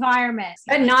Arkansas environment.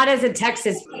 But not as a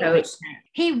Texas coach.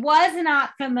 He was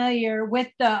not familiar with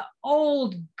the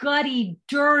old, gutty,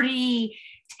 dirty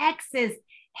Texas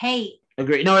hate.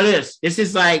 Agree. No, it is. This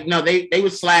is like, no, they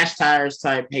would slash tires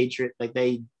type hatred. Like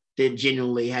they did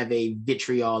genuinely have a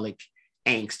vitriolic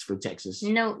angst for Texas.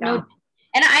 No.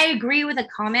 And I agree with a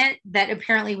comment that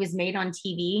apparently was made on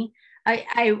TV.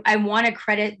 I want to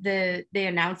credit the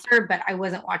announcer, but I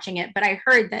wasn't watching it. But I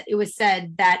heard that it was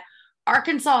said that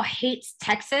Arkansas hates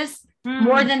Texas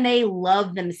more than they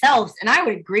love themselves. And I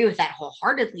would agree with that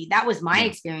wholeheartedly. That was my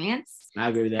experience. I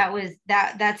agree with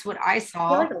that. That's what I I saw.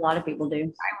 feel like a lot of people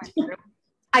do.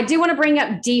 I do want to bring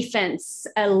up defense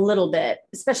a little bit,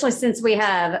 especially since we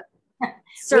have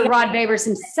Sir Rod Babers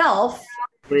himself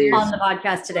Please. on the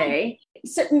podcast today.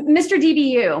 So, Mr.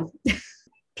 DBU,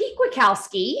 Pete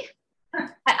Kwiatkowski,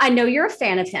 I know you're a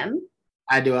fan of him.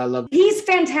 I do. I love. He's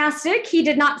fantastic. He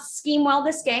did not scheme well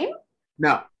this game.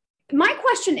 No. My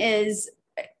question is,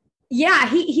 yeah,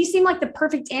 he seemed like the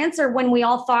perfect answer when we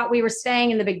all thought we were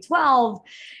staying in the Big 12.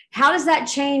 How does that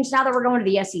change now that we're going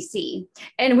to the SEC?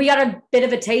 And we got a bit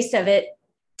of a taste of it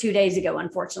 2 days ago,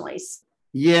 unfortunately.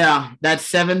 Yeah, that's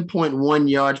 7.1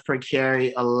 yards per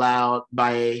carry allowed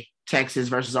by Texas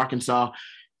versus Arkansas.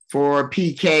 For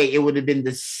PK, it would have been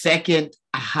the second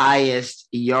highest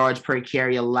yards per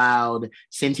carry allowed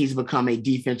since he's become a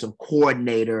defensive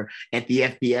coordinator at the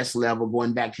FBS level,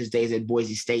 going back to his days at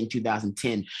Boise State in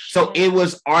 2010. So it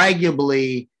was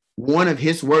arguably one of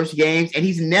his worst games, and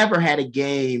he's never had a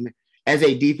game as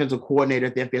a defensive coordinator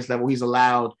at the FBS level. He's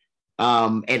allowed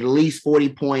at least 40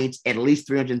 points, at least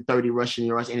 330 rushing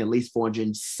yards, and at least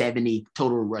 470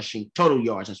 total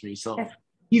yards. That's what he saw.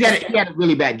 He had a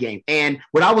really bad game. And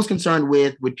what I was concerned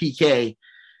with PK,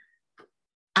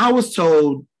 I was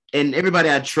told, and everybody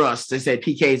I trust, they said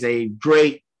PK is a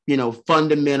great,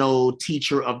 fundamental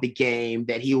teacher of the game,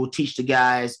 that he will teach the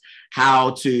guys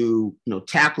how to,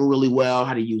 tackle really well,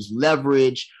 how to use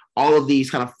leverage, all of these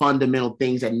kind of fundamental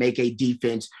things that make a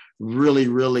defense really,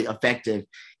 really effective.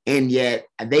 And yet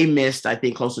they missed, I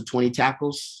think, close to 20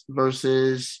 tackles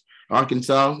versus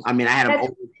Arkansas. I mean, I had them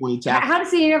over 20 tackles. How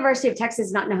does the University of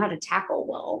Texas not know how to tackle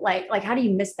well? Like how do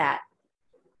you miss that?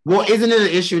 Well, isn't it an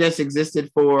issue that's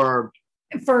existed for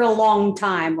a long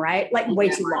time, right? Like way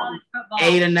too long.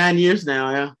 8 or 9 years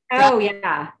now? Yeah. Oh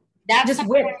yeah. That's Just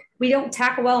we don't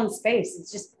tackle well in space.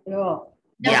 It's just No,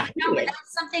 but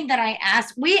that's something that I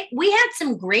asked. We had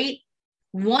some great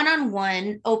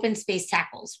one-on-one open space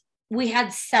tackles. We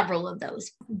had several of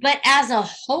those. But as a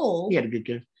whole, He had a good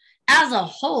game. as a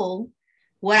whole,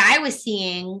 what I was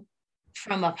seeing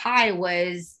from up high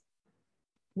was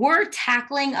we're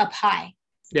tackling up high.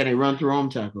 Yeah, they run through home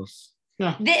tackles.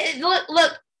 Yeah.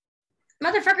 Look,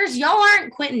 motherfuckers, y'all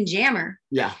aren't Quentin Jammer.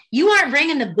 Yeah. You aren't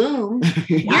bringing the boom.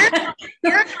 You're not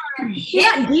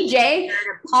DJ.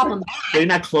 pop them They're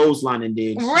not clotheslining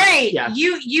dudes. right. Yeah.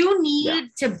 You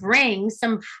need to bring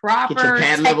some proper Get your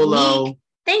pad level low.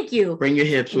 Thank you. Bring your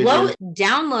hips with Low, you.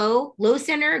 down low, low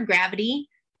center of gravity,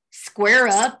 square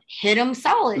up, hit them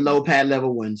solid. Low pad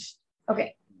level wins.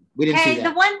 Okay. We didn't see Hey, the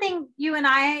that. one thing you and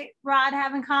I, Rod,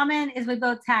 have in common is we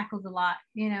both tackled a lot,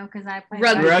 because I played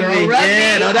Rugby. Rugby. Rugby.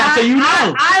 Yeah, no, that's so you know.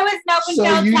 I was an open So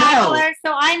field you know. tackler,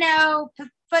 so I know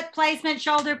foot placement,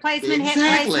 shoulder placement, hip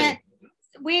Exactly. placement.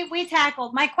 We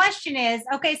tackled. My question is,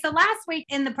 okay, so last week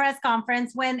in the press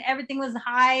conference when everything was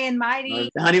high and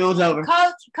mighty, The honeymoon's over.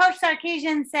 Coach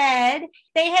Sarkisian said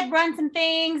they had run some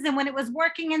things, and when it was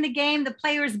working in the game, the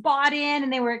players bought in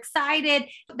and they were excited.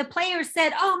 The players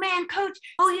said, "Oh man, Coach,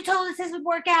 you told us this would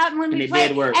work out, and when And we it played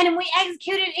did work. and we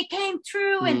executed, it came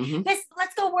true. And Mhm.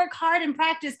 let's go work hard and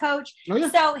practice, Coach." Oh, yeah.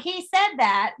 So he said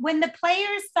that when the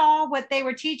players saw what they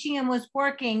were teaching and was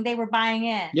working, they were buying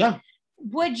in. Yeah.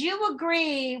 Would you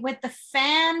agree with the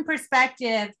fan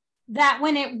perspective that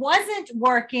when it wasn't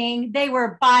working, they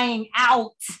were buying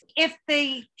out? If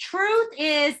the truth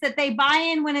is that they buy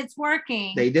in when it's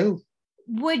working, They do.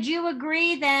 would you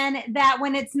agree then that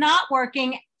when it's not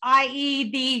working, i.e.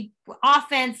 the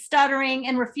offense stuttering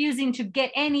and refusing to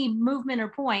get any movement or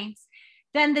points,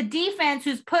 then the defense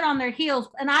who's put on their heels,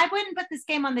 and I wouldn't put this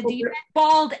game on the defense,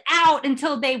 balled out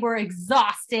until they were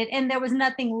exhausted and there was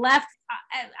nothing left.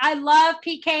 I love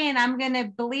PK and I'm going to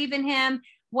believe in him.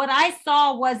 What I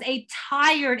saw was a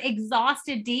tired,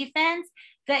 exhausted defense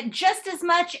that just as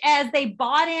much as they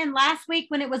bought in last week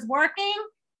when it was working,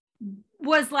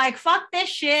 was like, fuck this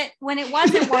shit when it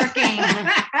wasn't working.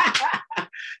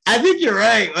 I think you're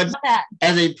right. That.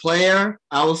 As a player,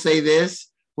 I will say this.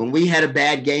 When we had a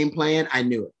bad game plan, I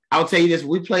knew it. I'll tell you this.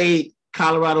 We played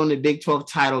Colorado in the Big 12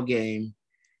 title game.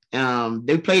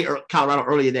 They played Colorado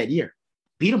earlier that year.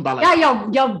 Beat them by like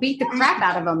Y'all beat the crap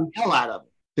out of them. hell out of them.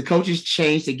 The coaches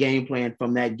changed the game plan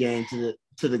from that game to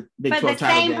the Big But 12 the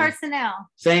title same game. personnel.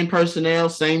 Same personnel,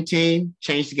 same team,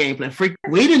 changed the game plan.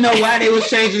 We didn't know why they was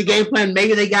changing the game plan.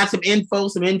 Maybe they got some info,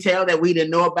 some intel that we didn't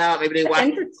know about. Maybe they That's watched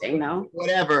interesting, though.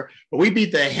 whatever. But we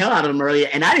beat the hell out of them earlier,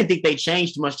 and I didn't think they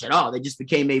changed much at all. They just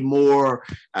became a more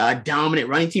dominant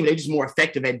running team. They were just more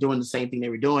effective at doing the same thing they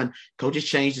were doing. Coaches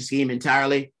changed the scheme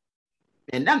entirely.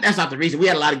 And that's not the reason. We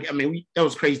had a lot of,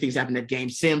 those crazy things happened in that game.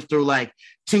 Sims threw like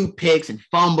 2 picks and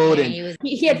fumbled. And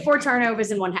He had 4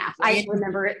 turnovers in one half. I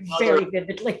remember it very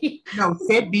vividly.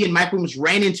 Fedby and Mike Williams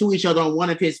ran into each other on one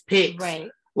of his picks. Right.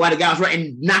 While the guys were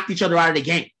and knocked each other out of the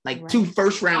game. Like 2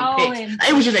 first-round picks. And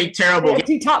It was just a terrible game.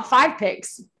 2 top 5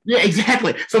 picks. Yeah,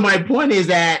 exactly. So my point is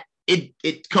that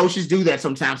it coaches do that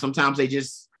sometimes. Sometimes they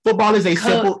just football is a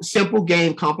simple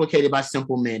game complicated by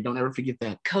simple men. Don't ever forget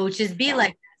that. Coaches be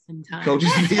like that sometimes. Coaches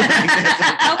be like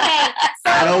that.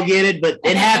 Okay. I don't get it, but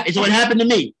it happened. So it happened to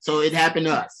me. So it happened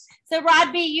to us. So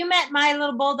Rod B, you met my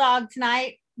little bulldog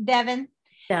tonight, Devin.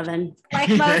 Devin. Like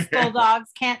most bulldogs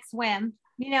can't swim.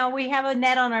 We have a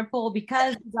net on our pool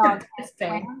because the dog can't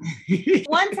swim.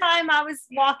 One time I was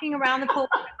walking around the pool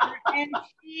and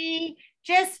she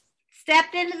just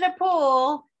stepped into the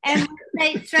pool and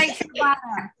went straight to the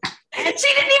bottom. And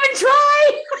she didn't even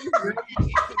try.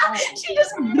 She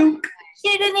just bloop.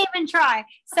 She didn't even try.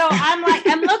 So I'm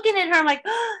looking at her, I'm like,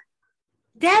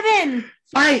 Devin,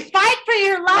 Fight. fight for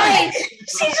your life.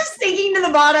 She's just sinking to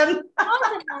the bottom. A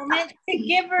moment to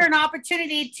give her an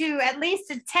opportunity to at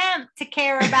least attempt to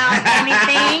care about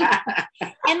anything.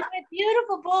 And my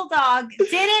beautiful bulldog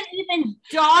didn't even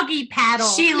doggy paddle.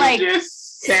 She like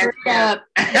just sat up.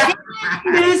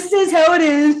 This is how it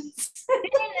is.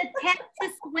 didn't attempt to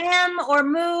swim or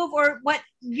move or what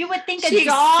you would think She a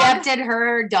dog. accepted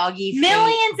her doggy fate.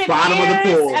 Millions of Bottom of the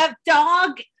years pool. of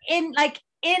dog in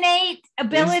innate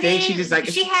ability. Instinct, she just like-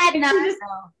 she had none.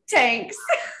 Tanks.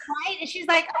 Right? And she's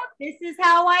like, oh, this is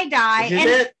how I die. This is And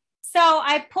it. so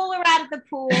I pull her out of the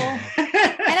pool and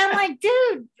I'm like,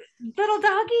 dude, little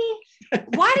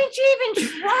doggy, why did you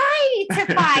even try to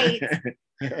fight?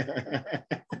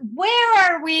 Where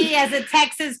are we as a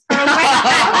Texas program?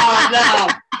 Oh,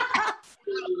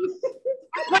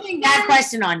 I'm putting that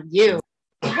question on you.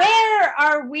 Where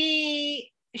are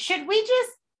we? Should we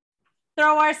just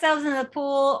throw ourselves in the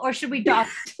pool or should we dog?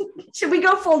 Should we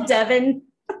go full Devin?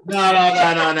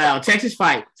 No. Texas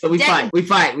fight. So we fight.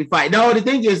 No, the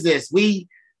thing is this.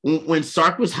 When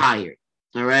Sark was hired,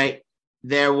 all right,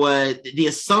 the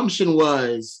assumption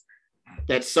was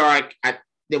that Sark,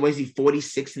 was he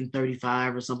 46 and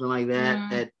 35 or something like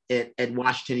that at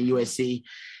Washington and USC.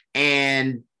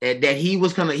 and that he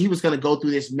was gonna go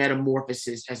through this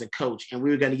metamorphosis as a coach, and we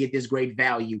were gonna get this great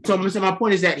value. So my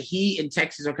point is that he and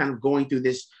Texas are kind of going through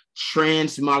this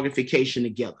transmogrification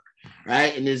together,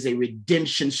 right? And there's a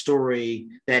redemption story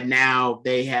that now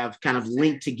they have kind of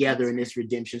linked together in this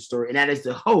redemption story, and that is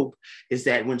the hope is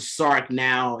that when Sark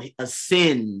now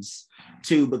ascends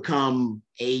to become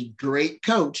a great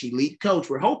coach, elite coach,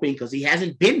 we're hoping, because he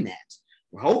hasn't been that.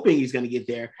 We're hoping he's going to get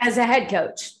there as a head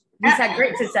coach. He's had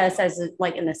great success as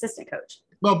an assistant coach.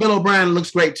 Well, Bill O'Brien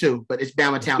looks great too, but it's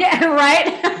Bama talent. Yeah,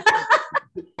 right.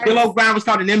 Bill O'Brien was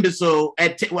called an imbecile.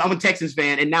 I'm a Texans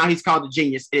fan, and now he's called a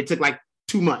genius. And it took like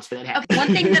 2 months for that to happen. Okay,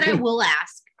 one thing that I will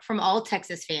ask from all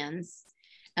Texas fans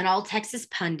and all Texas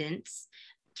pundits,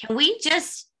 can we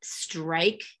just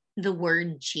strike the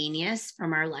word genius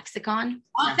from our lexicon?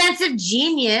 Yeah. Offensive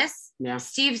genius, Yeah.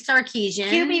 Steve Sarkisian.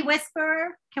 QB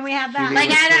whisperer. Can we have that? QB Like,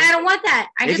 I don't want that.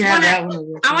 I They just can have want that to.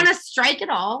 one. I want to strike it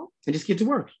all. And just get to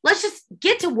work. Let's just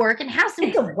get to work and have some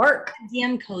Get to work.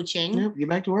 goddamn coaching Yeah, get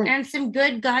back to work. and some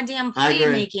good goddamn I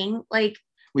agree. playmaking. Like,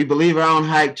 We believe our own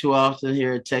hype too often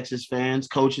here at Texas fans.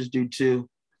 Coaches do too.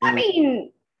 I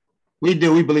mean, We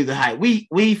do. We believe the hype.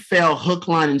 We fell hook,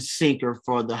 line, and sinker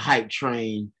for the hype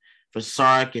train for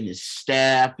Sark and his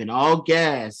staff, and all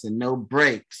gas and no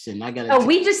brakes. And I got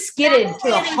we just skidded to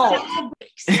a halt.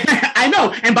 I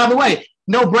know. And by the way,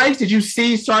 no breaks. Did you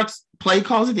see Sark's play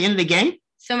calls at the end of the game?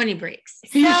 so many breaks.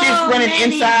 He's So just running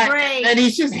many inside breaks. and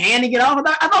he's just handing it off.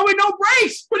 I thought we no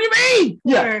breaks. What do you mean?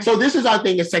 Yeah. Sure. So this is our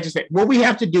thing as Texas fans. What we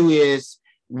have to do is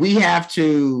we have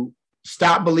to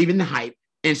stop believing the hype,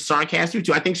 and Sark has to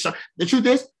too. I think the truth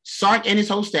is Sark and his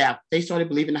whole staff, they started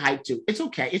believing the hype too. It's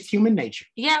okay. It's human nature.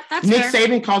 Yeah, that's Nick fair.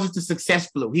 Saban calls it the success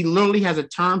flu. He literally has a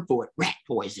term for it: rat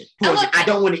poison. Oh, look. I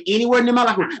don't want it anywhere near my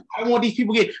life. I don't want these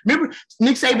people get. Remember,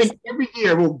 Nick Saban every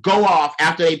year will go off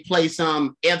after they play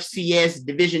some FCS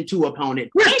Division II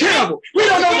opponent. We're terrible. We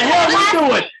don't know what the hell we're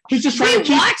doing. He's just trying We to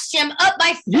keep. watched him up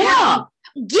by 40, Yeah,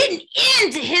 getting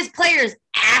into his players'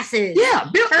 asses yeah.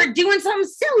 for doing something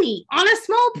silly on a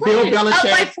small Bill plane up by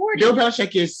Belichick. 40. Bill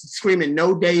Belichick is screaming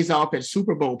no days off at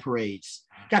Super Bowl parades.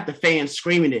 Got the fans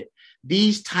screaming it.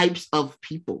 These types of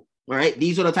people, all right?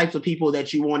 These are the types of people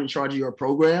that you want in charge of your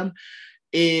program.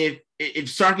 If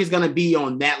Sark is going to be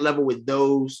on that level with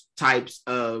those types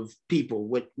of people,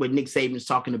 what Nick Saban's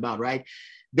talking about, right?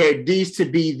 There needs to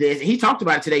be this. And he talked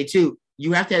about it today too.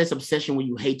 You have to have this obsession where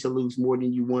you hate to lose more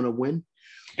than you want to win.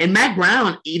 And Matt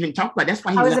Brown even talked about that's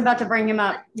why he I was about to bring him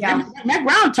up. Yeah. Matt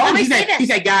Brown told Let me, me say he this.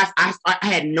 said, guys, I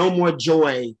had no more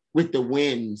joy with the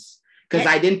wins because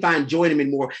I didn't find joy in them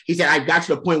anymore. He said, I got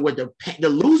to the point where the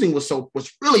losing was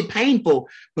really painful,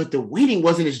 but the winning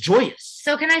wasn't as joyous.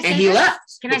 So can I say And he this? left.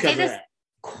 Can I say because of this? that.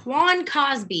 Quan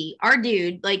Cosby, our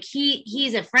dude, like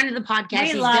he's a friend of the podcast. We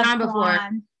He's love been on before.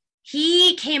 Quan.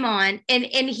 He came on and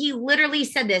he literally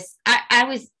said this. I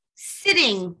was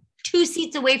sitting 2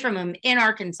 seats away from him in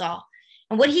Arkansas.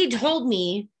 And what he told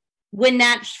me when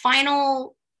that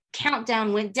final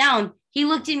countdown went down, he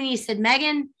looked at me and he said,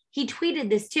 Megan, he tweeted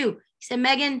this too. He said,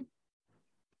 Megan,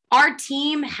 our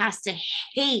team has to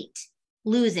hate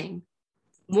losing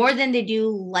more than they do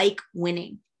like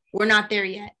winning. We're not there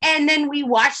yet. And then we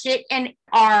watched it and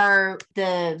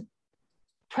the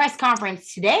press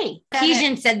conference today,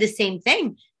 Keegan said the same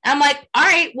thing. I'm like, all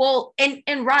right, well,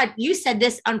 and Rod, you said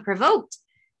this unprovoked.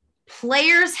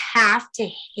 Players have to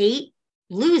hate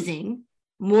losing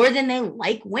more than they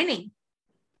like winning.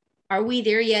 Are we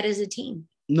there yet as a team?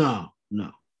 No.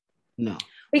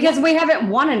 Because we haven't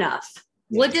won enough.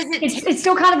 What does it take? It's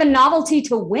still kind of a novelty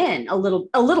to win a little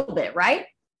bit, right?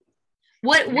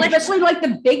 What Especially like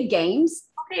the big games.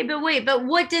 okay, but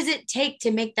what does it take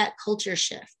to make that culture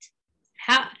shift?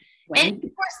 How and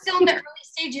we're still in the early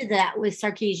stages of that with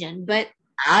Sarkisian, but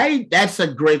That's a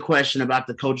great question about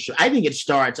the culture. I think it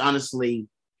starts, honestly,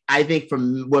 I think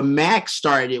from when Mac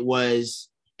started, it was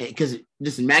because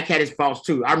listen, Mac had his faults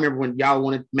too. I remember when y'all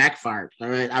wanted Mac fired. All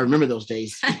right. I remember those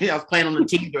days. I was playing on the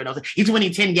team during those. He's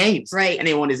winning 10 games. Right. And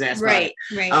they want his ass fired.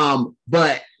 right.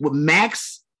 But with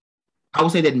Max, I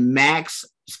would say that Max's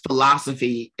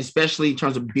philosophy, especially in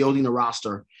terms of building the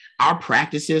roster, our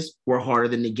practices were harder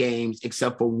than the games,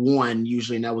 except for one,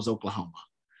 usually, and that was Oklahoma.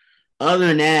 Other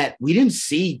than that, we didn't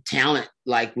see talent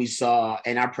like we saw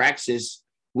in our practices.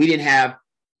 We didn't have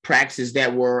practices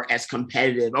that were as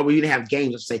competitive, or we didn't have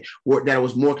games, let's say, that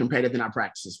was more competitive than our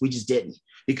practices. We just didn't.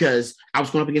 because I was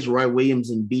going up against Roy Williams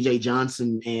and BJ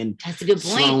Johnson and That's a good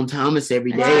point. Sloan Thomas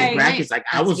every day in practice. Like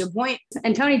That's I was a good point.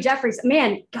 And Tony Jeffries,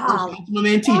 man, God, my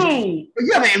man teacher. dang.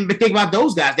 Yeah, man, but think about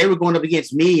those guys. They were going up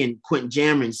against me and Quentin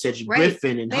Jammer and Cedric Right.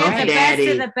 Griffin and They're Huff the best Daddy.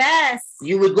 of the best.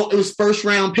 You would go. It was first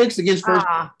round picks against first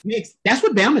picks. That's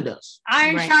what Bama does.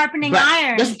 Iron Right. sharpening But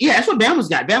iron. that's what Bama's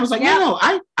got. Bama's like, Yep. no,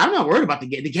 I'm not worried about the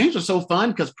game. The games are so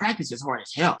fun because practice is hard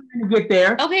as hell. You get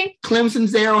there. Okay.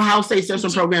 Clemson's there, Ohio State, there's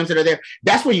some programs that are there.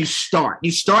 That's where you start.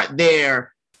 You start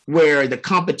there where the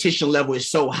competition level is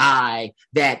so high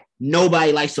that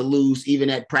nobody likes to lose, even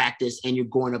at practice, and you're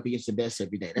going up against the best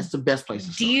every day. That's the best place to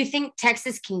Do start. you think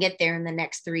Texas can get there in the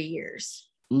next 3 years?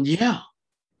 Yeah.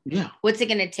 Yeah. What's it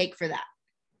going to take for that?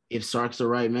 If Sark's the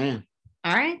right man.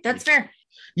 All right. That's fair.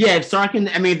 Yeah, if Sark can,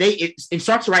 I mean, if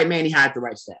Sark's the right man, he hired the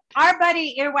right staff. Our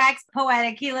buddy Earwax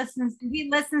Poetic, he listens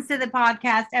to the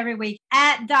podcast every week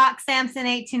at Doc Samson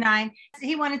 829.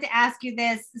 He wanted to ask you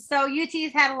this. So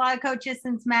UT's had a lot of coaches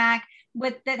since Mac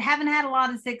that haven't had a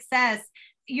lot of success.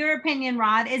 Your opinion,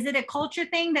 Rod, is it a culture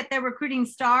thing that they're recruiting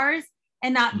stars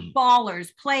and not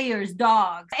ballers, players,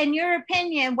 dogs? In your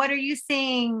opinion, what are you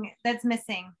seeing that's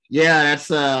missing? Yeah, that's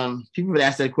people would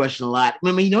ask that question a lot.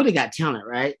 I mean, they got talent,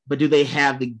 right? But do they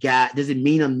have the guy? Does it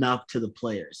mean enough to the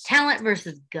players? Talent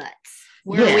versus guts.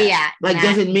 Where are we at? Like, in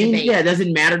that doesn't mean, debate? it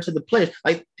doesn't matter to the players.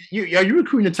 Like, are you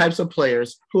recruiting the types of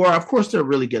players who are, of course, they're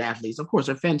really good athletes. Of course,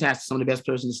 they're fantastic, some of the best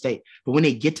players in the state. But when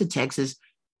they get to Texas,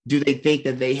 do they think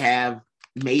that they have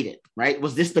made it, right?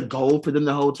 Was this the goal for them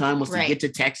the whole time? Was to get to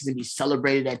Texas and be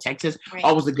celebrated at Texas? Right.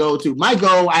 Or was the goal to, my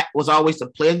goal was always to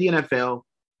play in the NFL,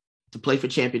 to play for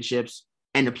championships,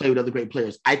 and to play with other great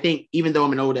players. I think, even though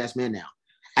I'm an old ass man now,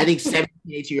 I think 17,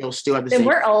 18-year-olds still have the Then same.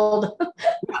 we're old.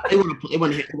 They want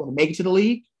to make it to the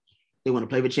league. They want to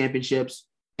play for championships,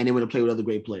 and they want to play with other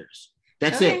great players.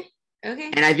 That's it.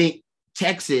 Okay. And I think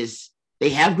Texas, they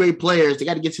have great players. They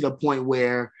got to get to the point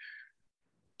where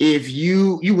if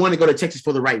you want to go to Texas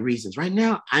for the right reasons. Right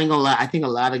now, I ain't gonna lie, I think a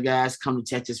lot of guys come to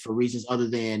Texas for reasons other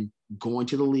than going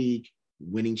to the league,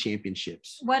 winning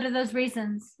championships. What are those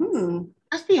reasons?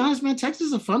 Let's be honest, man. Texas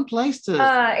is a fun place to.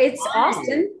 It's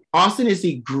Austin. Austin is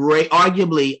the great,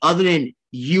 arguably, other than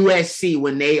USC,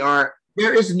 when there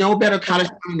is no better college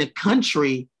in the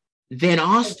country than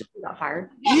Austin. Not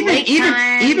hard. Even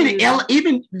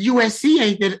USC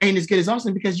ain't as good as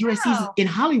Austin because USC is in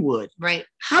Hollywood. Right.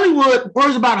 Hollywood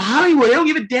worries about Hollywood. They don't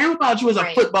give a damn about you as a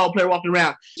Right. football player walking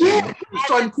around. Yeah,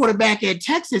 starting quarterback at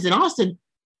Texas and Austin,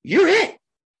 you're it.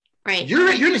 Right.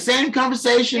 You're in the same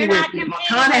conversation You're with not competing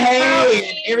McConaughey with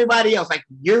and everybody else. Like,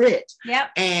 you're it.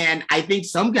 Yep. And I think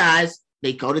some guys,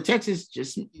 they go to Texas.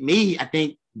 Just me, I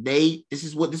think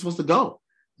this was the goal.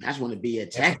 I just want to be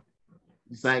at Texas.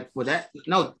 It's like, well,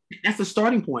 that's the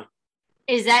starting point.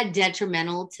 Is that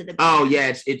detrimental to the? Oh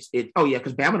yeah,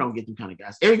 because Bama don't get them kind of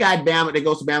guys. Every guy at Bama that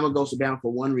goes to Bama for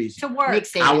one reason. To work. Nick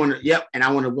Saban. And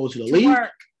I want to go to the To league.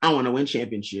 work. I want to win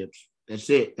championships. That's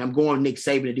it. I'm going with Nick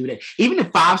Saban to do that. Even the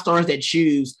 5 stars that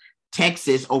choose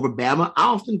Texas over Bama, I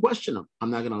often question them.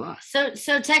 I'm not gonna lie.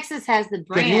 So Texas has the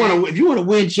brand. If you want to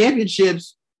win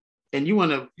championships and you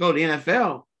want to go to the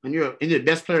NFL and you're the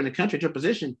best player in the country at your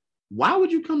position, why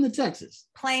would you come to Texas?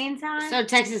 Playing time. So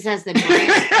Texas has the brand.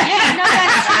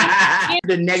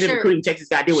 The negative Sure. recruiting Texas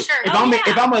got to deal with. Sure.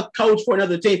 If I'm a coach for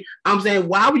another team, I'm saying,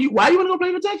 why do you want to go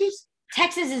play for Texas?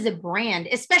 Texas is a brand,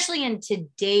 especially in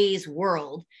today's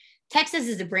world. Texas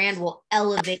is a brand will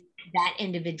elevate that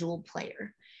individual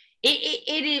player.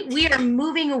 We are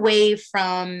moving away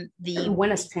from the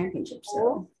Win us championships.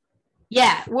 So.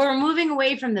 Yeah, we're moving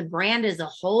away from the brand as a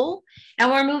whole,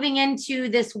 and we're moving into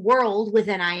this world with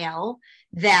NIL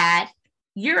that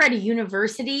you're at a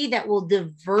university that will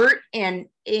divert and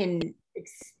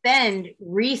expend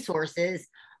resources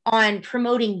on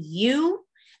promoting you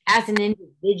as an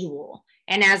individual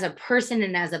and as a person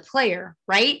and as a player,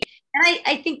 right? And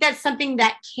I think that's something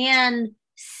that can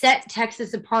set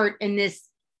Texas apart in this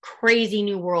crazy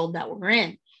new world that we're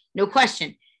in. No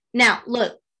question. Now,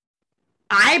 look,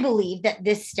 I believe that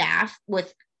this staff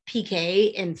with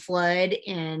PK and Flood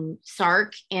and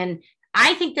Sark, and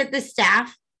I think that this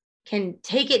staff can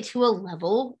take it to a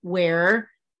level where,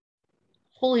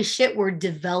 holy shit, we're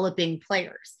developing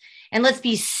players. And let's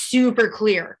be super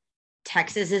clear.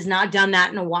 Texas has not done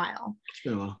that in a while.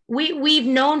 Sure. We've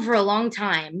known for a long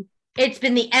time. It's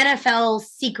been the NFL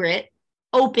secret,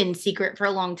 open secret for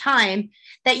a long time,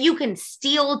 that you can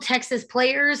steal Texas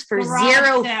players for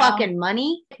zero fucking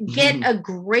money, get a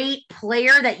great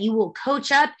player that you will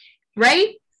coach up,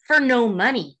 right? For no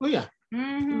money. Oh, yeah.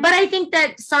 Mhm. But I think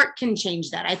that Sark can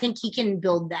change that. I think he can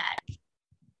build that.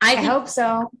 I I think hope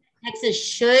so. Texas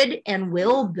should and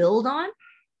will build on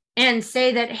and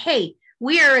say that, hey,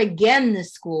 we are again the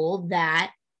school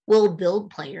that will build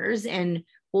players and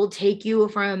will take you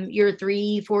from your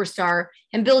 3-4 star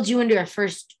and build you into a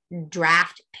first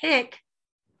draft pick.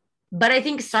 But I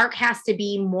think Sark has to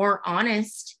be more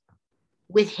honest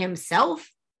with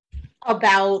himself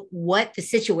about what the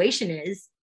situation is.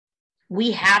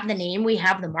 We have the name, we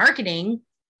have the marketing,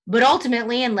 but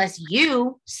ultimately, unless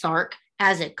you, Sark,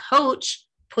 as a coach,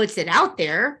 puts it out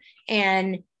there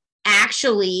and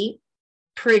actually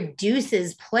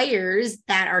produces players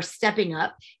that are stepping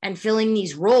up and filling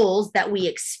these roles that we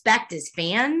expect as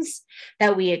fans,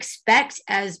 that we expect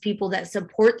as people that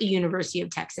support the University of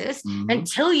Texas,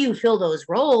 until you fill those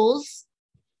roles,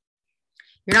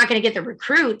 you're not going to get the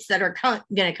recruits that are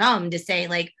going to come to say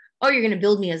like, oh, you're going to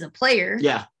build me as a player.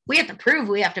 Yeah. We have to prove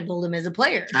we have to build him as a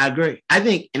player. I agree. I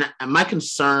think, and my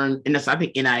concern, and I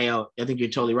think NIL, I think you're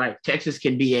totally right. Texas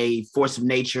can be a force of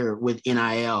nature with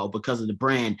NIL because of the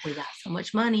brand. We got so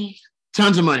much money.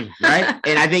 Tons of money, right?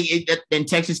 And I think and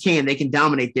Texas they can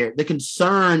dominate there. The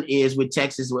concern is with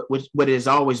Texas, what it has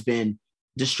always been,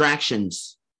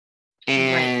 distractions.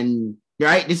 And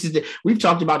right, we've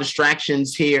talked about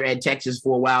distractions here at Texas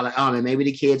for a while. Like, oh man, maybe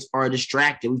the kids are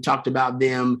distracted. We've talked about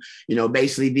them,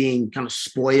 basically being kind of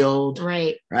spoiled.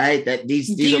 Right. That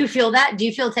these do you feel that? Do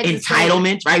you feel Texas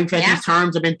entitlement? Right. We've had these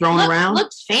terms have been thrown around.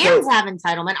 Look, fans have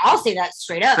entitlement. I'll say that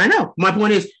straight up. I know. My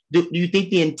point is, do you think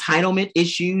the entitlement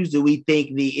issues? Do we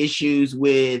think the issues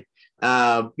with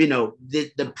the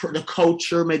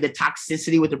culture, maybe the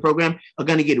toxicity with the program are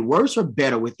going to get worse or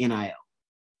better with NIL?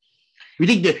 You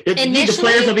think the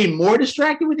players will be more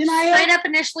distracted with NIL? Straight up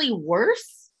initially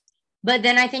worse, but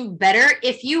then I think better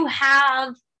if you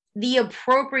have the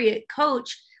appropriate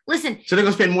coach. Listen. So they're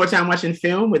going to spend more time watching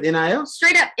film with NIL?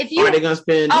 Straight up. Or are they going to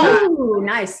spend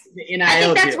nice. NIL I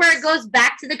think that's where it goes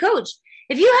back to the coach.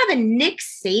 If you have a Nick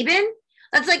Saban,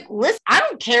 that's like, listen, I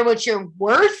don't care what you're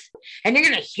worth, and you're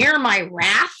going to hear my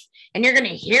wrath, and you're going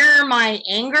to hear my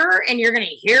anger, and you're going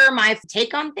to hear my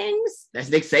take on things. That's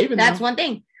Nick Saban. That's one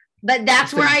thing. But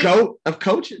that's where GOAT of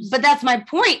coaches. But that's my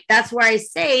point. That's where I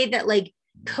say that like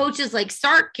coaches like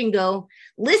Sark can go,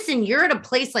 listen, you're at a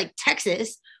place like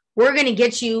Texas. We're going to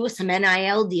get you some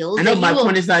NIL deals. I know my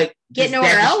point is like get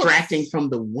nowhere else. Distracting from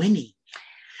the winning.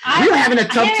 We're having a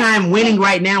tough time winning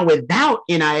right now without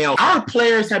NIL. Our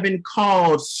players have been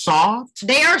called soft.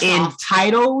 They are soft.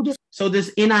 Entitled. So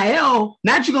this NIL,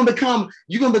 not you're gonna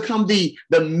become the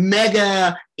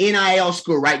mega NIL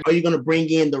school, right? Are you gonna bring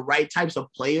in the right types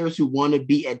of players who want to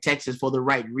be at Texas for the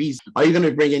right reason? Are you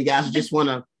gonna bring in guys who just want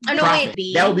to profit?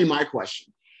 That would be my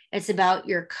question. It's about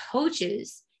your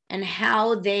coaches and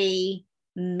how they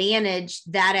manage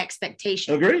that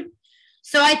expectation. Agreed.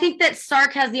 So I think that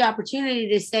Sark has the opportunity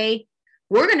to say,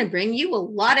 we're going to bring you a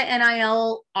lot of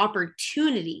NIL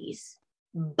opportunities,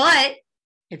 but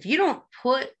if you don't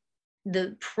put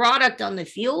the product on the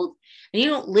field and you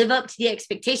don't live up to the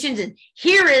expectations, and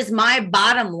here is my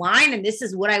bottom line, and this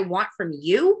is what I want from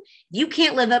you, you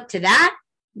can't live up to that,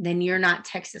 then you're not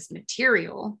Texas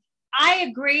material. I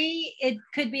agree. It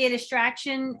could be a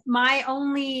distraction. My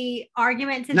only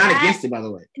argument to not that. Not against it, by the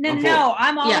way. No,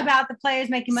 I'm all about the players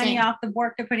making money off the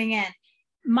work they're putting in.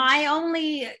 My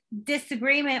only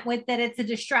disagreement with that it's a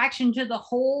distraction to the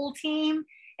whole team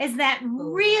is that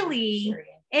really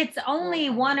it's only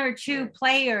one or two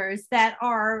players that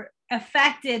are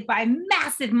affected by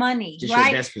massive money, just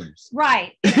right? Your best players.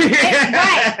 Right.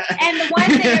 Right. And the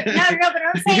one thing, no, but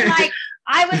I'm saying like,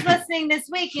 I was listening this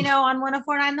week, on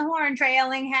 104.9 The Horn, Trey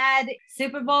Elling had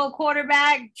Super Bowl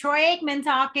quarterback Troy Aikman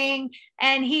talking,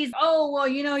 and he's,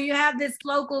 you have this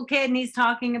local kid, and he's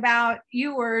talking about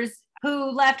Ewers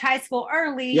who left high school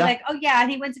early. Yeah. Like,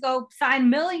 and he went to go sign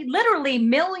literally $1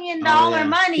 million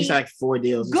money. He's like 4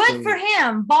 deals. Good for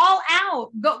him. Ball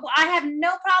out. Go. I have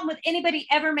no problem with anybody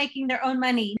ever making their own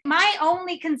money. My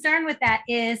only concern with that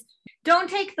is don't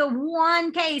take the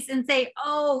one case and say,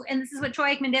 and this is what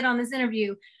Troy Aikman did on this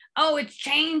interview. It's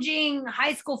changing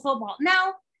high school football.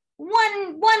 No,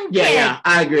 one kid. Yeah,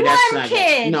 I agree. One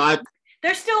kid.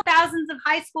 There's still thousands of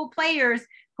high school players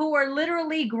who are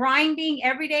literally grinding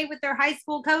every day with their high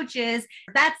school coaches.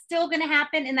 That's still going to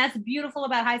happen, and that's beautiful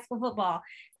about high school football.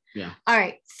 Yeah. All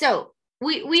right. So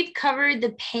we've covered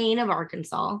the pain of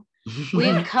Arkansas.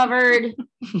 We've covered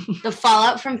the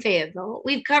fallout from Fayetteville.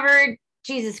 We've covered,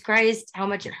 Jesus Christ, how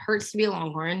much it hurts to be a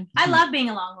Longhorn. I love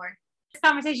being a Longhorn. This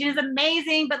conversation is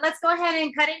amazing, but let's go ahead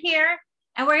and cut it here.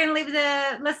 And we're going to leave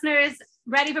the listeners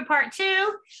ready for part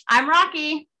 2. I'm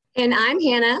Rocky. And I'm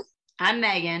Hannah. I'm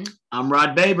Megan. I'm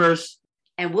Rod BABERS.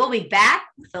 And we'll be back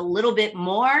with a little bit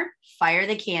more Fire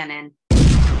the Cannon.